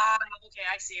 Okay,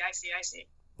 I see.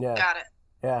 Yeah. Got it.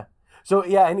 Yeah. So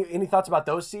yeah, any thoughts about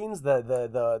those scenes?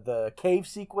 The cave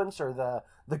sequence or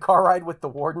the car ride with the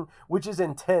warden, which is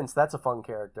intense. That's a fun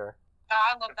character. Oh,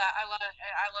 I love that. I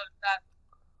love that.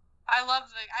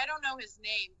 I don't know his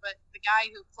name, but the guy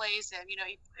who plays him, you know,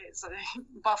 it's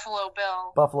Buffalo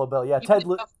Bill. Buffalo Bill, yeah.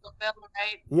 Buffalo Bill,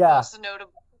 right? Yeah. Most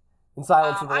notable. In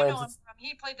Silence of the I Lambs. know him from,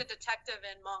 he played the detective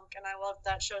in Monk, and I loved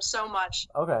that show so much.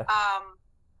 Okay.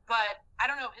 But I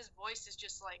don't know, his voice is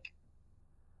just like,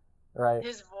 right.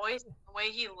 His voice, the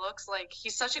way he looks, like,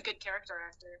 he's such a good character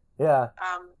actor. Yeah.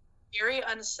 Very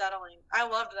unsettling. I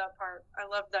loved that part. I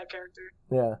loved that character.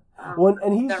 Yeah.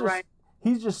 And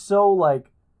he's just so,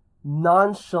 like,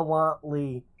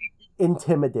 nonchalantly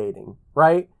intimidating,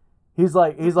 right? He's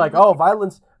like, oh,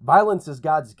 violence is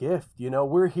God's gift. You know,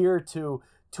 we're here to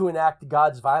enact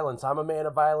God's violence. I'm a man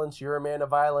of violence. You're a man of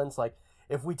violence. Like,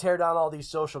 if we tear down all these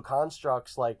social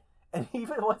constructs, like, and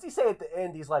even what's he say at the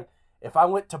end? He's like, if I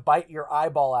went to bite your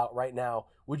eyeball out right now,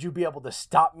 would you be able to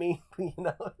stop me? You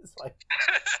know, it's like,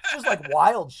 it's just like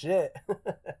wild shit.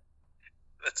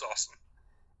 That's awesome.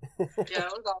 Yeah,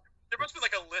 it was awesome. There must be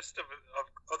like a list of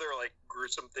other like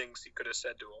gruesome things he could have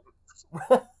said to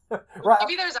him. Right.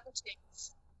 Maybe there's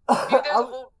outtakes. Maybe there's a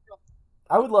whole.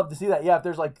 I would love to see that. Yeah, if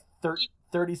there's like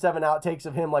 37 outtakes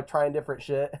of him like trying different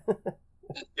shit.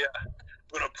 Yeah, I'm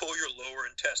gonna pull your lower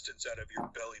intestines out of your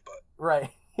belly button. Right.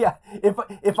 Yeah.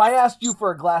 If I asked you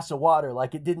for a glass of water,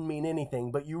 like it didn't mean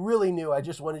anything, but you really knew I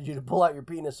just wanted you to pull out your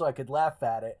penis so I could laugh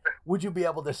at it, would you be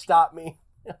able to stop me?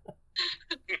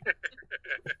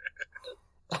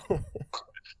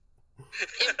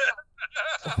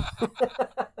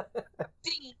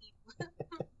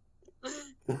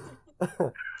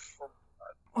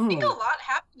 I think a lot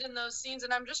happened in those scenes,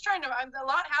 and I'm just trying to. A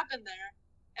lot happened there,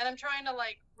 and I'm trying to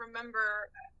like remember.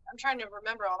 I'm trying to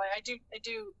remember all that. I do.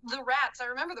 The rats. I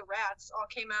remember the rats all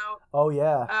came out. Oh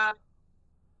yeah.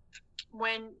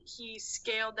 When he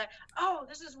scaled that. Oh,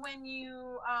 this is when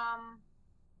you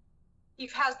he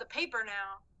has the paper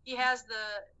now. He has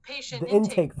the patient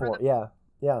intake form. Yeah.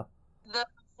 The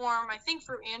form, I think,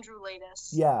 through Andrew Latis.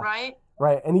 Yeah. Right.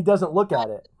 Right, and he doesn't look at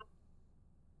it.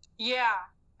 Yeah.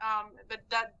 But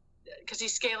that because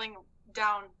he's scaling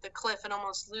down the cliff and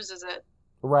almost loses it.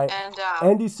 Right.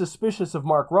 And he's suspicious of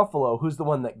Mark Ruffalo, who's the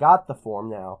one that got the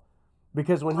form now.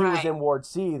 Because when he was in Ward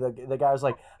C, the guy was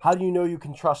like, how do you know you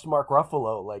can trust Mark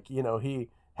Ruffalo? Like, you know,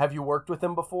 have you worked with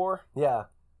him before? Yeah.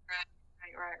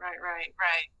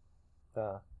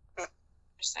 Right.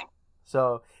 Interesting.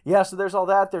 So, yeah, so there's all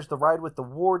that. There's the ride with the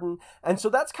warden. And so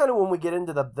that's kind of when we get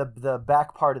into the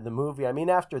back part of the movie. I mean,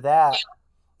 after that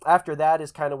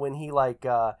is kind of when he, like,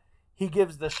 he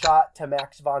gives the shot to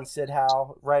Max von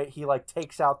Sydow, right? He, like,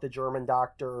 takes out the German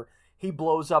doctor. He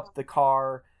blows up the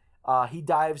car. He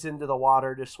dives into the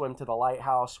water to swim to the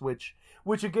lighthouse, which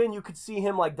again, you could see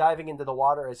him, like, diving into the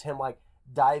water as him, like,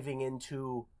 diving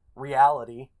into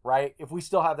reality, right? If we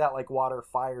still have that, like, water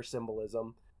fire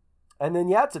symbolism. And then,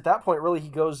 yeah, it's at that point, really, he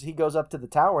goes up to the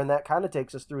tower, and that kind of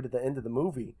takes us through to the end of the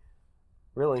movie.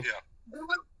 Really. Yeah.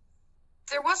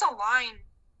 There was a line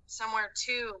somewhere,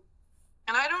 too,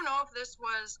 and I don't know if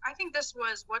I think this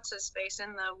was what's-his-face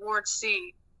in the Ward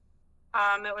C.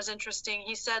 It was interesting.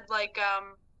 He said, like,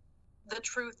 the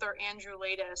truth or Andrew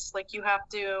Latis, like, you have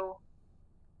to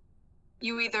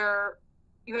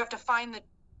find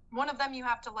one of them you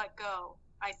have to let go,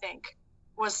 I think,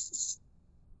 was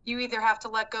you either have to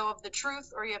let go of the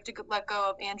truth or you have to let go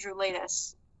of Andrew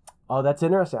Laeddis. Oh, that's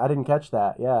interesting. I didn't catch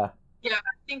that. Yeah. Yeah,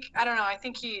 I don't know. I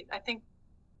think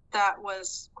that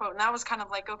was quote, and that was kind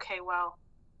of like, okay, well,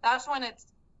 that's when it's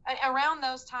around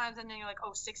those times, and then you're like,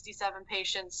 oh, 67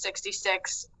 patients,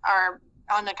 66 are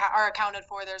accounted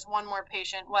for. There's one more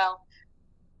patient. Well,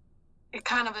 it's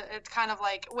kind of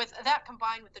like with that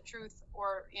combined with the truth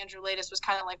or Andrew Laeddis was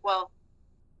kind of like, well,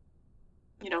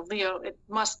 Leo, it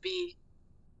must be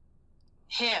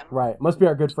him. Right. Must be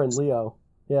our good friend Leo.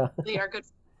 Yeah.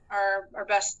 Our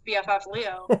best BFF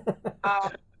Leo.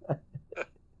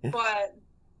 But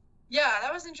yeah,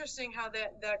 that was interesting how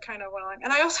that kind of went on.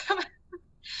 And I also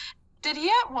did he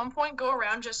at one point go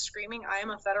around just screaming, "I am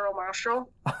a federal marshal"?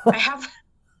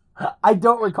 I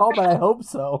don't recall, but I hope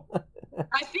so.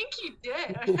 I think he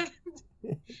did. And he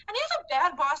has a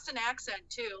bad Boston accent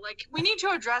too. Like, we need to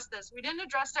address this. We didn't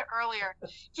address it earlier.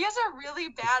 He has a really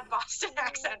bad Boston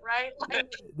accent, right? Like,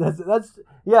 that's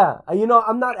yeah.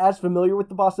 I'm not as familiar with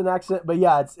the Boston accent, but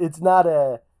yeah, it's not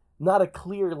a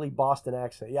clearly Boston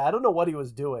accent. Yeah, I don't know what he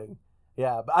was doing.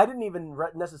 Yeah, but I didn't even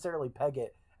necessarily peg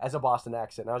it as a Boston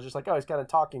accent. I was just like, oh, he's kind of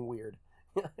talking weird.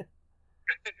 True.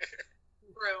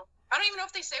 I don't even know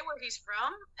if they say where he's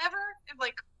from ever.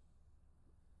 Like,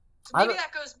 maybe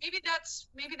that comes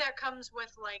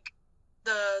with like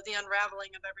the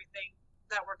unraveling of everything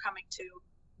that we're coming to,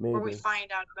 maybe. Where we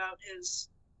find out about his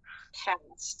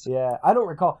past. Yeah, I don't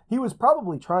recall. He was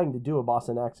probably trying to do a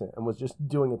Boston accent and was just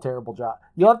doing a terrible job.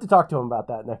 You'll have to talk to him about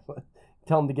that next one.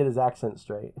 Tell him to get his accent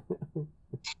straight.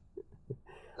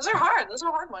 Those are hard. Those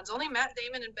are hard ones. Only Matt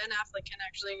Damon and Ben Affleck can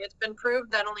actually. It's been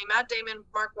proved that only Matt Damon,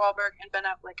 Mark Wahlberg, and Ben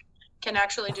Affleck can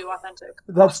actually do authentic.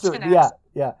 That's true.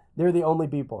 Yeah. They're the only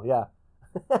people. Yeah.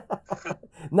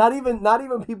 not even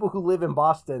people who live in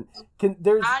Boston can.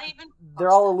 They're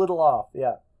all a little off.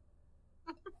 Yeah.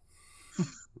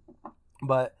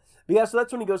 But yeah, so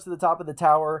that's when he goes to the top of the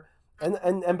tower,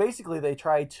 and basically they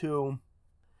try to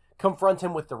confront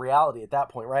him with the reality at that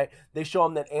point, right? They show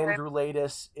him that Andrew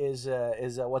Laeddis is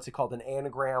what's it called, an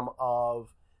anagram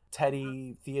of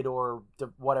Teddy Theodore,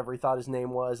 whatever he thought his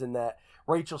name was, and that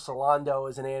Rachel Solando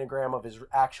is an anagram of his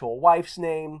actual wife's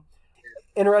name.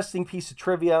 Interesting piece of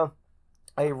trivia.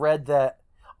 I read that,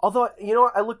 although,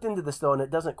 I looked into this though, and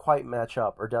it doesn't quite match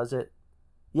up, or does it?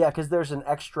 Yeah, because there's an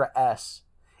extra S.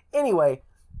 Anyway,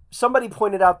 somebody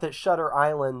pointed out that Shutter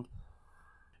Island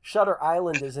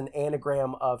is an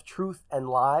anagram of truth and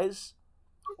lies,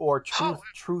 or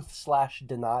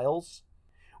truth/denials,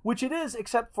 which it is,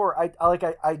 except for I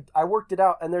worked it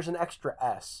out, and there's an extra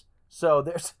S. So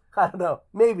there's, I don't know,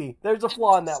 maybe there's a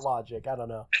flaw in that logic. I don't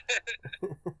know.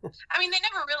 I mean, they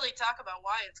never really talk about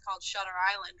why it's called Shutter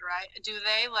Island, right? Do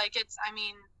they? Like, it's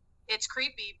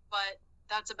creepy, but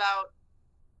that's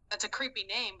a creepy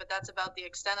name, but that's about the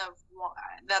extent of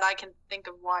that I can think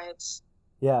of why it's.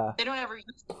 Yeah. They don't ever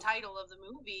use the title of the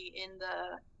movie in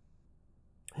the.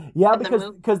 Yeah,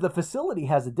 because the facility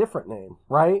has a different name,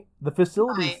 right? The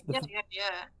facility. Right.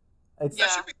 That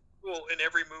should be cool in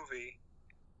every movie.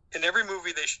 In every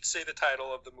movie, they should say the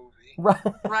title of the movie.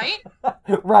 Right.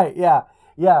 Right. Yeah.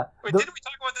 Yeah. Wait, didn't we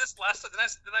talk about this last?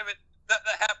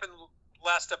 That happened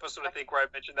last episode, I think, where I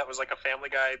mentioned that was like a Family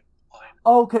Guy line.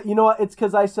 Oh, okay. You know what? It's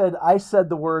because I said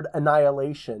the word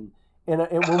annihilation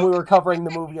when we were covering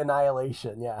the movie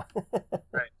Annihilation. Yeah.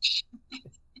 Right.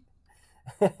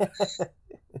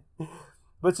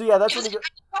 But so yeah, that's when you go.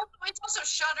 It's also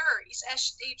Shudder. It's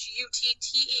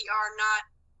SHUTTER, not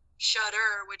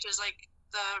Shudder, which is like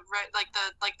the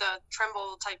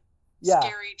tremble type,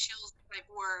 scary chills type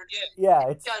word. Yeah.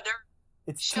 It's Shudder.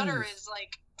 It's Shudder is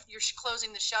like you're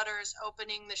closing the shutters,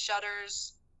 opening the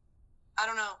shutters. I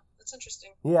don't know. It's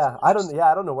interesting. Yeah, I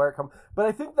don't know where it comes, but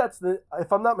I think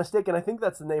if I'm not mistaken, I think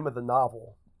that's the name of the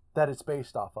novel that it's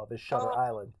based off of, is Shutter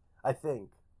Island. I think.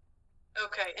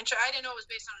 Okay, and I didn't know it was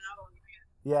based on a novel.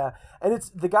 Yeah, and it's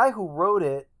the guy who wrote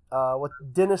it,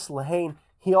 Dennis Lehane.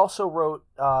 He also wrote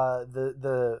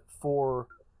for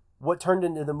what turned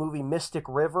into the movie Mystic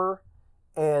River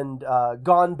and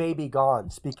Gone Baby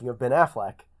Gone. Speaking of Ben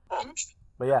Affleck,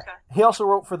 but yeah, He also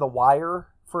wrote for The Wire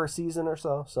for a season or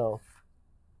so. So.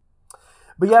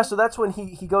 But yeah, so that's when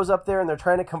he goes up there and they're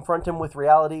trying to confront him with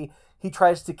reality. He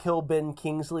tries to kill Ben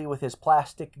Kingsley with his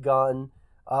plastic gun.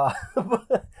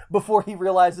 Before he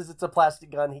realizes it's a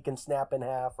plastic gun, he can snap in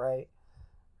half, right?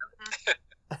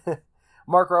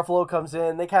 Mark Ruffalo comes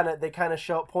in. They kind of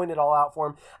point it all out for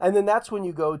him, and then that's when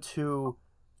you go to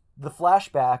the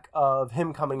flashback of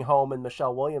him coming home and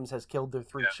Michelle Williams has killed their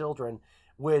 3 children,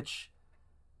 which.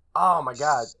 Oh my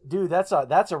God, dude, that's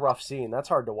a rough scene. That's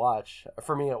hard to watch.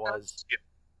 For me, it was.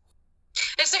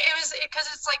 It was because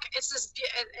it's like it's this.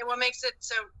 What makes it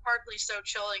so partly so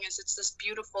chilling is it's this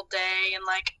beautiful day, and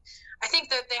like I think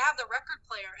that they have the record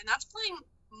player, and that's playing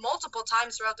multiple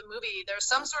times throughout the movie. There's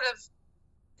some sort of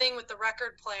thing with the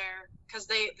record player because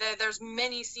there's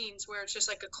many scenes where it's just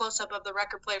like a close up of the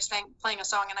record player playing a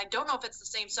song, and I don't know if it's the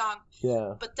same song.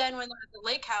 Yeah. But then when they're at the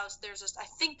lake house, I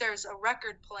think there's a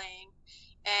record playing,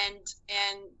 and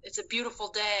it's a beautiful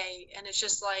day, and it's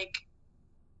just like.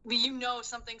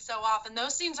 Something so off, and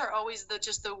those scenes are always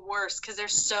just the worst because they're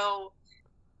so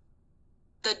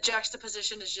the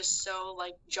juxtaposition is just so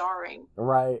like jarring.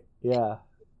 Right. Yeah.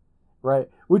 Right.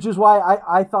 Which is why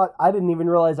I thought I didn't even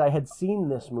realize I had seen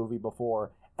this movie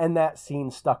before, and that scene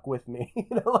stuck with me.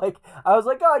 Like I was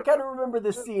like, oh, I kind of remember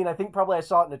this scene. I think probably I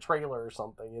saw it in a trailer or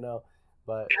something.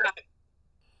 But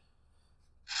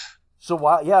so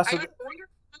why? Yeah. So I wonder if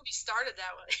the movie started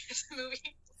that way.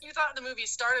 You thought the movie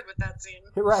started with that scene,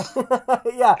 right?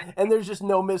 Yeah, and there's just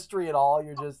no mystery at all.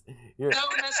 You're no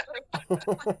mystery.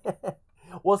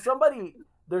 Well,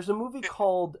 there's a movie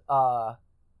called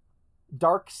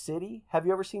Dark City. Have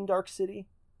you ever seen Dark City?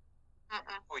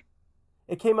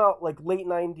 It came out like late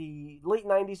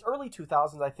 90s, early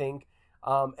 2000s, I think.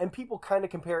 And people kind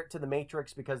of compare it to The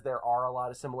Matrix because there are a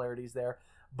lot of similarities there.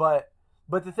 But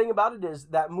the thing about it is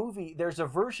that movie, there's a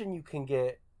version you can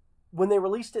get. When they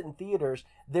released it in theaters,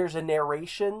 there's a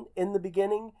narration in the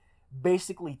beginning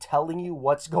basically telling you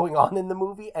what's going on in the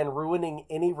movie and ruining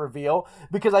any reveal,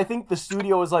 because I think the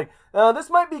studio was like, this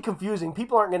might be confusing.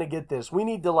 People aren't going to get this. We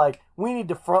need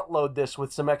to front load this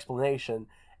with some explanation.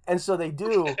 And so they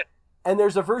do. And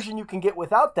there's a version you can get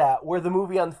without that where the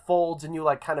movie unfolds and you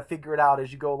like kind of figure it out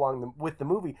as you go along with the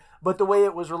movie. But the way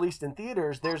it was released in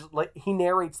theaters, there's like, he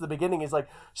narrates the beginning. He's like,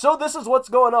 so this is what's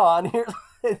going on here.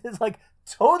 It's like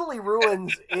totally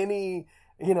ruins any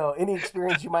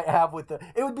experience you might have with it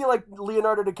would be like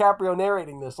Leonardo DiCaprio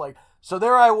narrating this, like, so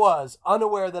there I was,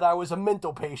 unaware that I was a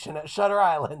mental patient at Shutter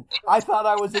Island. I thought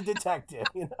I was a detective,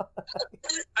 I should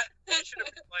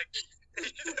have been like,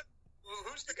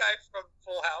 who's the guy from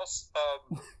Full House?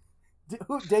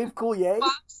 Dave Coulier? Bob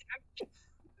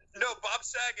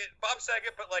Saget. Bob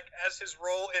Saget, but like as his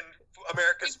role in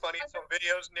America's Funniest Home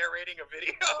Videos, narrating a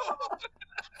video. I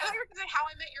thought you were going to say How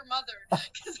I Met Your Mother,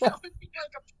 because that would be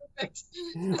like a perfect.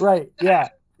 Right, yeah.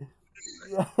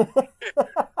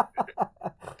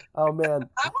 Oh, man.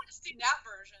 I want to see that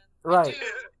version. Right. If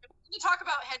you talk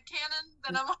about headcanon,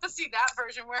 then I want to see that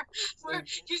version where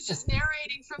he's just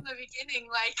narrating from the beginning,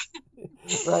 like.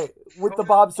 Right, with the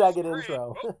Bob Saget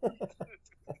intro.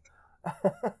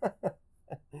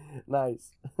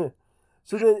 Nice.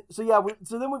 So then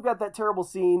we've got that terrible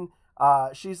scene.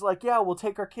 She's like, yeah, we'll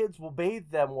take our kids, we'll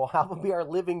bathe them, we'll have them be our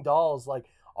living dolls, like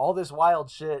all this wild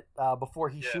shit before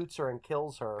he shoots her and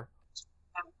kills her.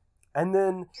 And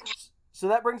then, so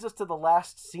that brings us to the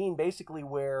last scene, basically,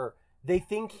 where they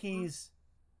think he's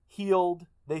healed,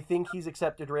 they think he's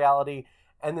accepted reality,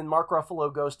 and then Mark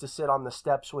Ruffalo goes to sit on the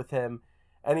steps with him,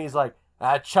 and he's like,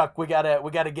 Chuck, we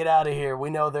gotta get out of here. We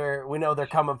know they're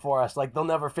coming for us. Like, they'll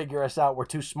never figure us out. We're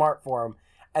too smart for them.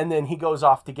 And then he goes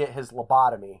off to get his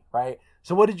lobotomy, right?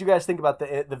 So what did you guys think about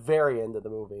the very end of the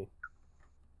movie?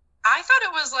 I thought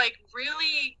it was like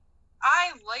really,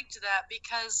 I liked that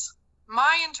because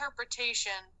my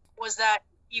interpretation was that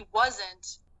he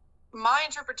wasn't. My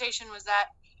interpretation was that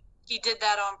he did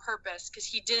that on purpose because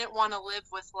he didn't want to live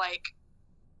with like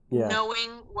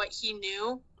knowing what he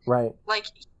knew. Right. Like,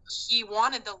 he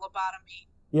wanted the lobotomy.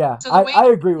 Yeah, so I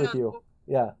agree with you.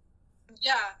 Yeah.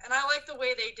 Yeah, and I like the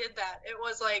way they did that. It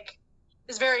was like,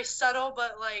 it's very subtle,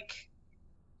 but like,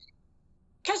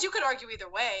 because you could argue either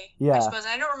way, I suppose.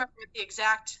 And I don't remember what the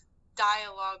exact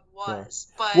dialogue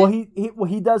was, but well,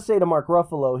 he does say to Mark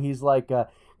Ruffalo, he's like,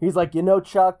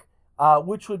 Chuck,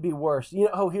 which would be worse? He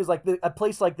was like, a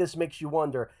place like this makes you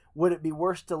wonder, would it be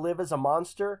worse to live as a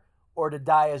monster or to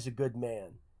die as a good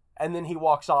man? And then he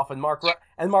walks off, and Mark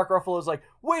Ruffalo's like,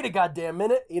 wait a goddamn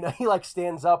minute. He like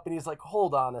stands up and he's like,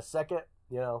 hold on a second,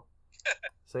 So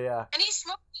yeah. And he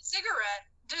smoked a cigarette.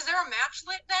 Is there a match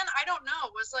lit then? I don't know.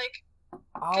 It was like,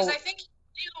 because I think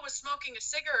Neil was smoking a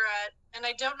cigarette, and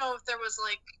I don't know if there was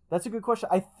like. That's a good question.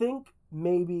 I think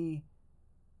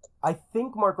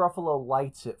Mark Ruffalo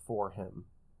lights it for him.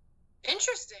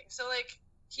 Interesting. So like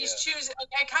he's choosing.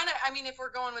 If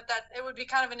we're going with that, it would be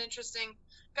kind of an interesting.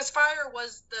 Because fire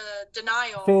was the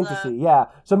denial. Fantasy, yeah.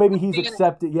 So maybe he's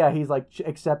accepted. Yeah, he's like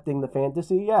accepting the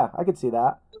fantasy. Yeah, I could see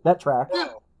that. That tracks.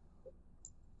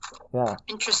 Yeah.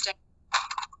 Interesting.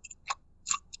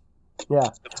 Yeah,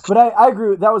 but I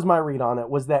agree. That was my read on it.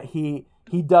 Was that he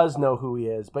does know who he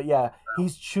is, but yeah,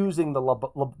 he's choosing the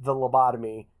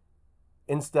lobotomy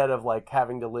instead of like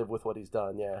having to live with what he's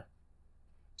done. Yeah.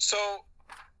 So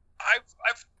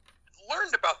I've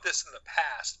learned about this in the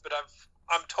past, but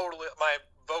I'm totally, my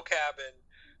vocab and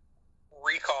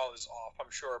recall is off,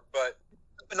 I'm sure. But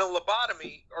in a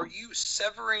lobotomy, are you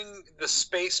severing the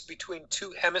space between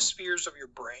two hemispheres of your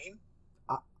brain?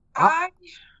 I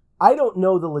don't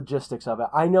know the logistics of it.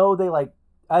 I know they, like,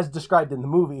 as described in the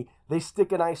movie, they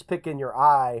stick an ice pick in your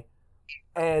eye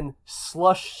and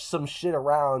slush some shit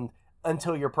around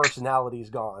until your personality is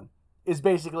gone. Is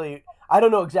basically, I don't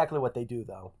know exactly what they do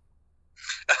though.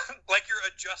 Like you're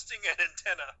adjusting an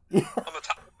antenna on the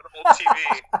top of an old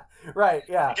TV. Right,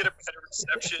 yeah. You get a better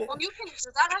reception. Well, is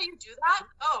that how you do that?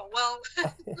 Oh, well,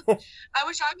 I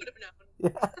wish I would have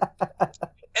known.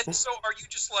 And so are you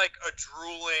just like a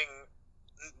drooling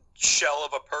shell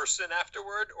of a person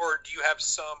afterward? Or do you have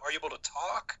are you able to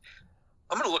talk?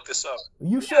 I'm going to look this up.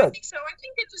 You should. Yeah, I think so. I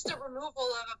think it's just a removal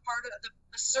of a part of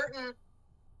a certain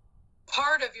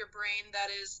part of your brain that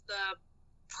is the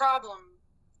problem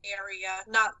area.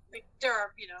 Not like there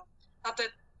are, not that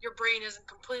your brain isn't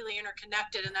completely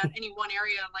interconnected and that any one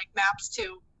area like maps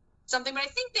to something, but I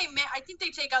think they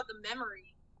take out the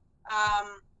memory.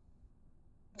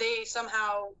 They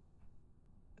somehow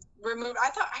remove. I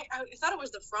thought it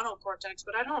was the frontal cortex,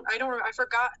 but I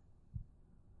forgot.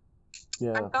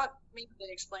 Yeah. I thought maybe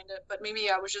they explained it, but maybe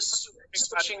I was just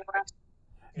switching around.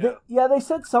 They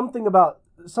said something about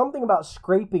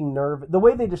scraping nerve. The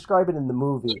way they describe it in the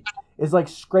movie is like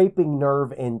scraping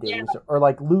nerve endings or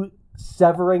like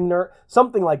severing nerve,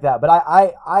 something like that. But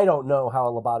I don't know how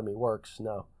a lobotomy works.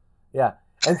 No, yeah,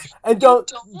 and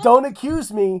don't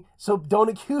accuse me. So don't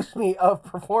accuse me of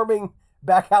performing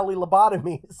back alley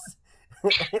lobotomies.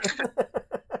 Okay.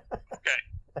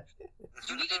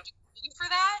 You need a degree for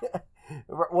that?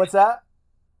 What's that?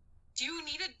 Do you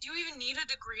even need a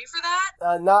degree for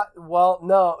that?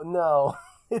 No.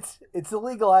 It's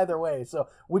illegal either way. So,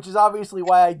 which is obviously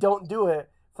why I don't do it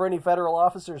for any federal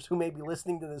officers who may be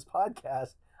listening to this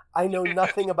podcast. I know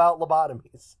nothing about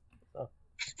lobotomies. So.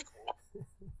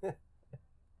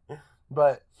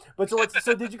 But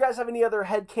so did you guys have any other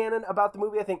headcanon about the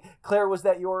movie? I think Claire, was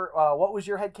that your what was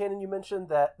your headcanon you mentioned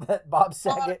that Bob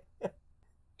Saget?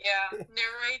 Yeah,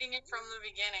 narrating it from the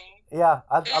beginning. Yeah,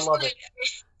 I love it.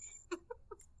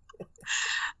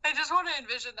 I just want to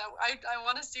envision that. I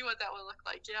want to see what that would look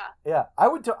like. Yeah. Yeah, I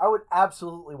would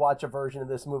absolutely watch a version of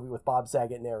this movie with Bob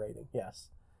Saget narrating. Yes.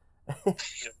 I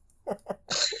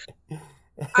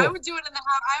would do it in the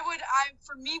house.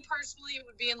 For me personally, it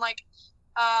would be in like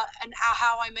an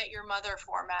How I Met Your Mother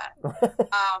format.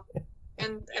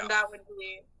 And that would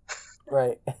be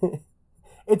right.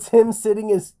 It's him sitting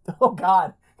his. Oh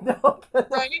God. No,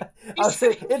 right? I'll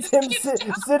say it's him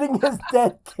sitting his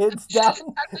dead kids down,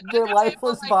 their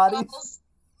lifeless bodies.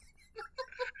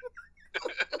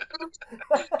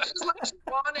 Just like she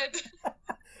wanted.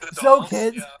 So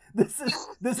kids, this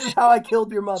is how I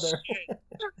killed your mother. So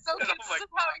kids, this is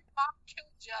how Mom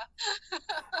killed you.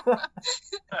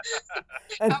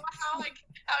 And,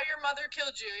 how your mother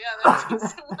killed you. Yeah,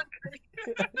 that's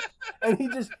and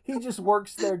he just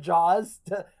works their jaws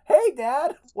to, hey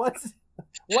Dad,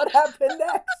 what happened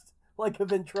next? Like a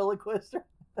ventriloquist. They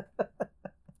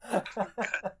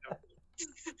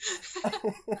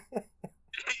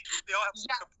all have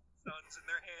guns in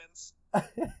their hands.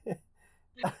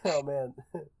 Oh man.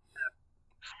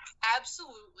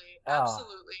 Absolutely.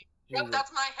 Yep,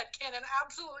 that's my headcanon.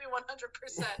 Absolutely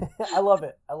 100%. I love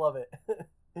it.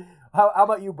 How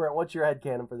about you, Brent? What's your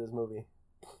headcanon for this movie?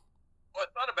 Well, I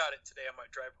thought about it today on my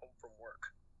drive home from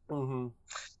work. Mm-hmm.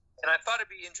 And I thought it'd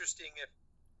be interesting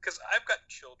because I've got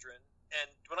children,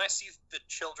 and when I see the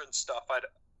children stuff,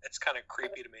 it's kind of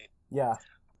creepy to me. Yeah.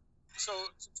 So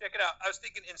check it out. I was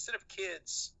thinking, instead of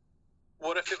kids,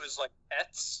 what if it was like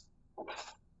pets?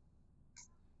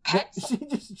 Pets?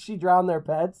 She drowned their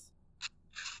pets?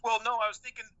 Well, no, I was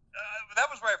thinking, that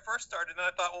was where I first started, and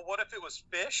I thought, well, what if it was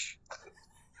fish?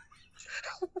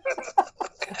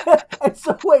 And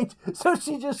so wait, so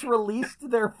she just released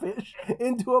their fish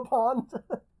into a pond?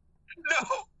 No,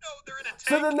 they're in a tank.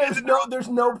 So then there's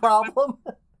no problem.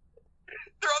 They're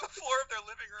on the floor of their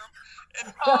living room,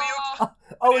 and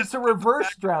oh, it's a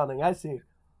reverse drowning. I see.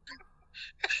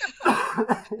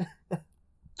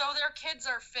 So their kids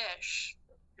are fish.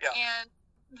 Yeah. And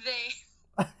they.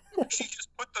 She just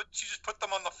put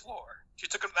them on the floor. She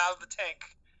took them out of the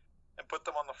tank and put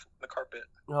them on the carpet.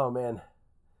 Oh man.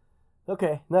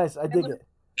 Okay, nice. I dig it.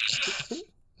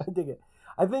 I dig it.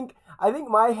 I think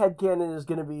my headcanon is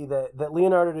going to be that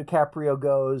Leonardo DiCaprio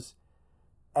goes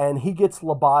and he gets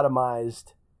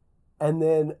lobotomized, and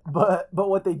then but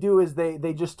what they do is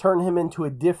they just turn him into a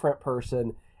different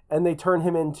person, and they turn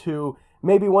him into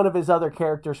maybe one of his other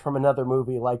characters from another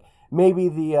movie, like maybe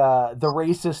the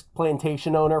racist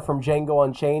plantation owner from Django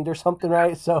Unchained or something,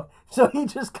 right? So he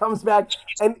just comes back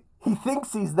and he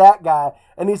thinks he's that guy,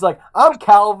 and he's like, I'm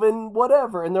Calvin,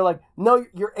 whatever. And they're like, no,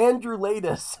 you're Andrew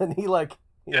Latus. And he like,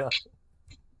 you know.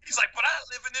 He's like, but I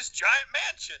live in this giant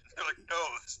mansion. They're like, no,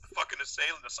 this is the fucking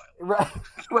assailant asylum.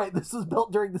 Right. This was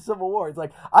built during the Civil War. It's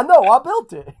like, I know, I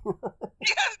built it.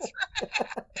 Yes.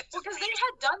 Because they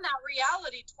had done that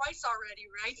reality twice already,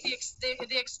 right?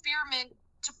 The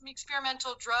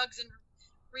experimental drugs and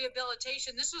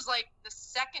rehabilitation. This was like the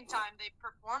second time they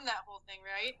performed that whole thing,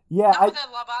 right? Yeah. Not with the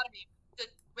lobotomy,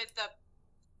 with the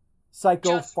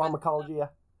psychopharmacology, yeah.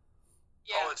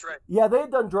 Yeah. Oh, that's right. Yeah, they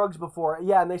had done drugs before.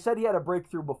 Yeah, and they said he had a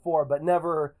breakthrough before, but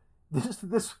never. This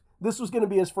was going to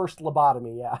be his first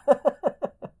lobotomy. Yeah.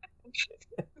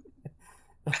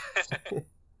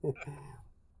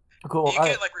 Cool. You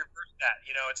can't like reverse that.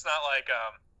 You know, it's not like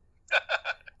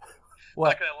what?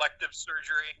 like an elective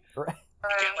surgery. Right.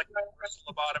 You can't like reverse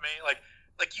lobotomy. Like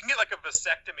you can get like a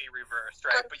vasectomy reversed,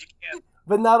 right? But you can't.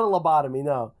 But not a lobotomy.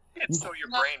 No. Sew your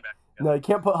brain back. No, you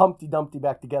can't put Humpty Dumpty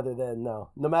back together then, no.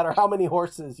 No matter how many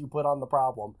horses you put on the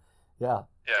problem. Yeah.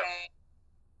 Yeah.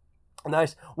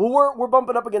 Nice. Well, we're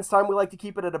bumping up against time. We like to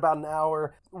keep it at about an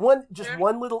hour. One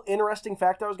little interesting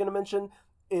fact I was going to mention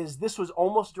is this was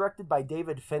almost directed by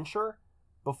David Fincher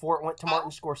before it went to Martin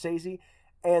Scorsese.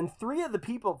 And three of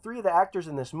the actors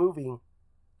in this movie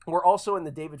were also in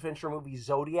the David Fincher movie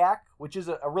Zodiac, which is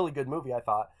a really good movie, I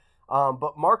thought.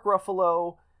 But Mark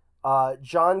Ruffalo,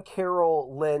 John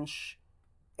Carroll Lynch,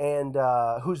 and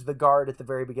who's the guard at the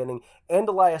very beginning, and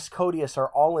Elias Koteas are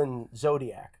all in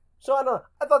Zodiac. So I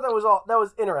thought that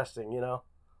was interesting, you know.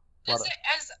 Because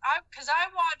I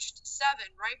watched Seven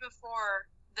right before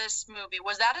this movie.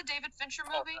 Was that a David Fincher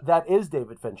movie? That is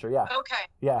David Fincher, yeah. Okay.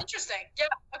 Yeah. Interesting. Yeah.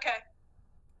 Okay.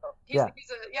 Yeah.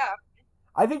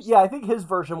 I think his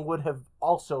version would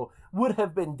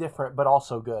have been different, but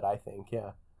also good. I think,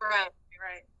 yeah. Right.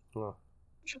 Yeah.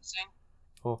 Interesting.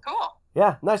 Cool.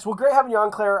 Yeah, nice. Well, great having you on,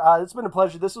 Claire. It's been a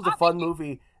pleasure. This was a fun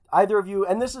movie. Either of you,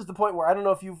 and this is the point where I don't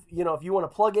know if if you want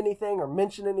to plug anything or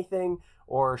mention anything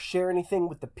or share anything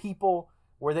with the people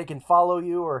where they can follow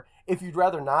you, or if you'd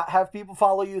rather not have people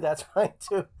follow you, that's fine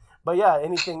too. But yeah,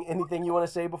 anything you want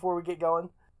to say before we get going?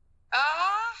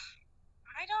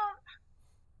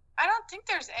 I don't think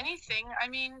there's anything. I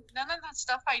mean, none of the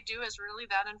stuff I do is really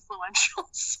that influential.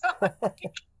 So,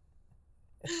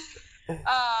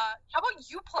 how about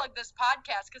you plug this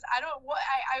podcast? Because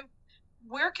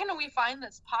where can we find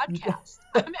this podcast?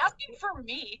 I'm asking for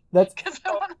me.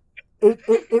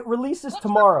 It releases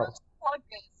tomorrow.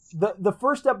 The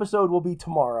first episode will be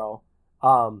tomorrow.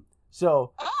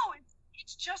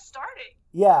 It's just starting.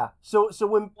 Yeah. So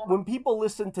when people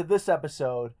listen to this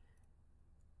episode,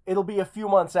 it'll be a few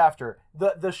months after.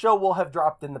 The show will have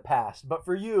dropped in the past, but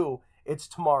for you, it's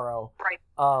tomorrow. Right.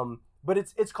 But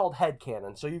it's called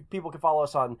Headcanon. So people can follow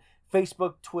us on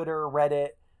Facebook, Twitter,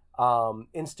 Reddit,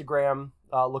 Instagram.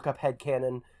 Look up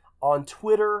Headcanon. On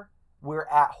Twitter, we're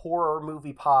at Horror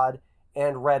Movie Pod,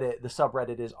 and Reddit, the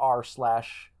subreddit is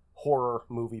r/Horror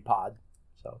Movie Pod.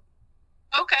 So.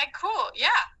 Okay. Cool. Yeah.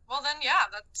 Well then, yeah,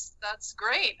 that's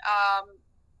great.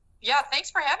 Yeah, thanks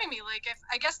for having me. Like,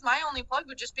 I guess my only plug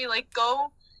would just be like,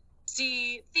 go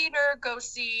see theater, go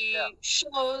see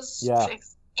shows,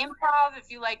 improv. If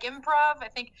you like improv, I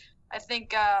think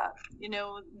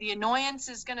The Annoyance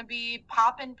is going to be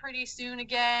popping pretty soon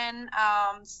again.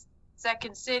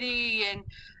 Second City, and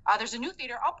there's a new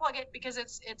theater. I'll plug it because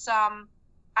it's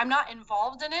I'm not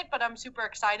involved in it, but I'm super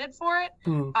excited for it.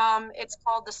 It's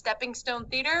called the Stepping Stone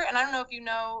Theater, and I don't know if you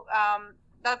know,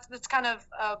 that's kind of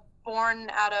born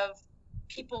out of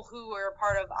people who were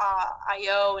part of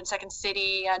IO and Second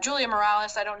City. Julia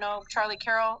Morales, I don't know, Charlie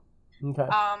Carroll. Okay.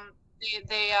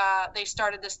 They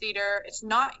started this theater. It's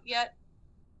not yet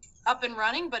up and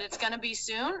running, but it's going to be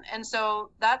soon. And so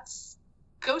that's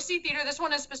go see theater. This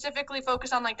one is specifically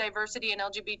focused on like diversity and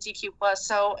LGBTQ+.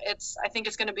 So I think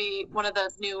it's going to be one of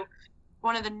the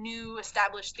new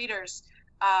established theaters,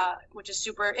 which is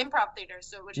super improv theater.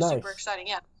 So which is super exciting.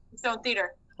 Yeah. Stone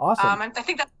Theater. Awesome. I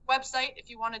think that's the website. If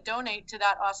you want to donate to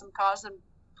that awesome cause, then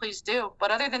please do.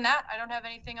 But other than that, I don't have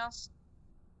anything else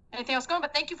going.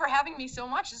 But thank you for having me so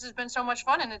much. This has been so much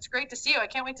fun, and it's great to see you. I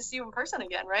can't wait to see you in person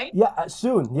again, right? Yeah,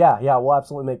 soon. Yeah, we'll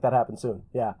absolutely make that happen soon.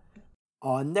 Yeah.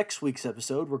 On next week's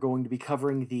episode, we're going to be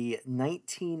covering the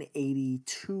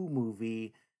 1982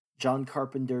 movie John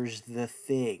Carpenter's The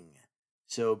Thing.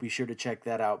 So be sure to check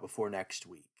that out before next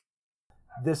week.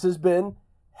 This has been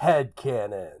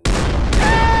Headcanon.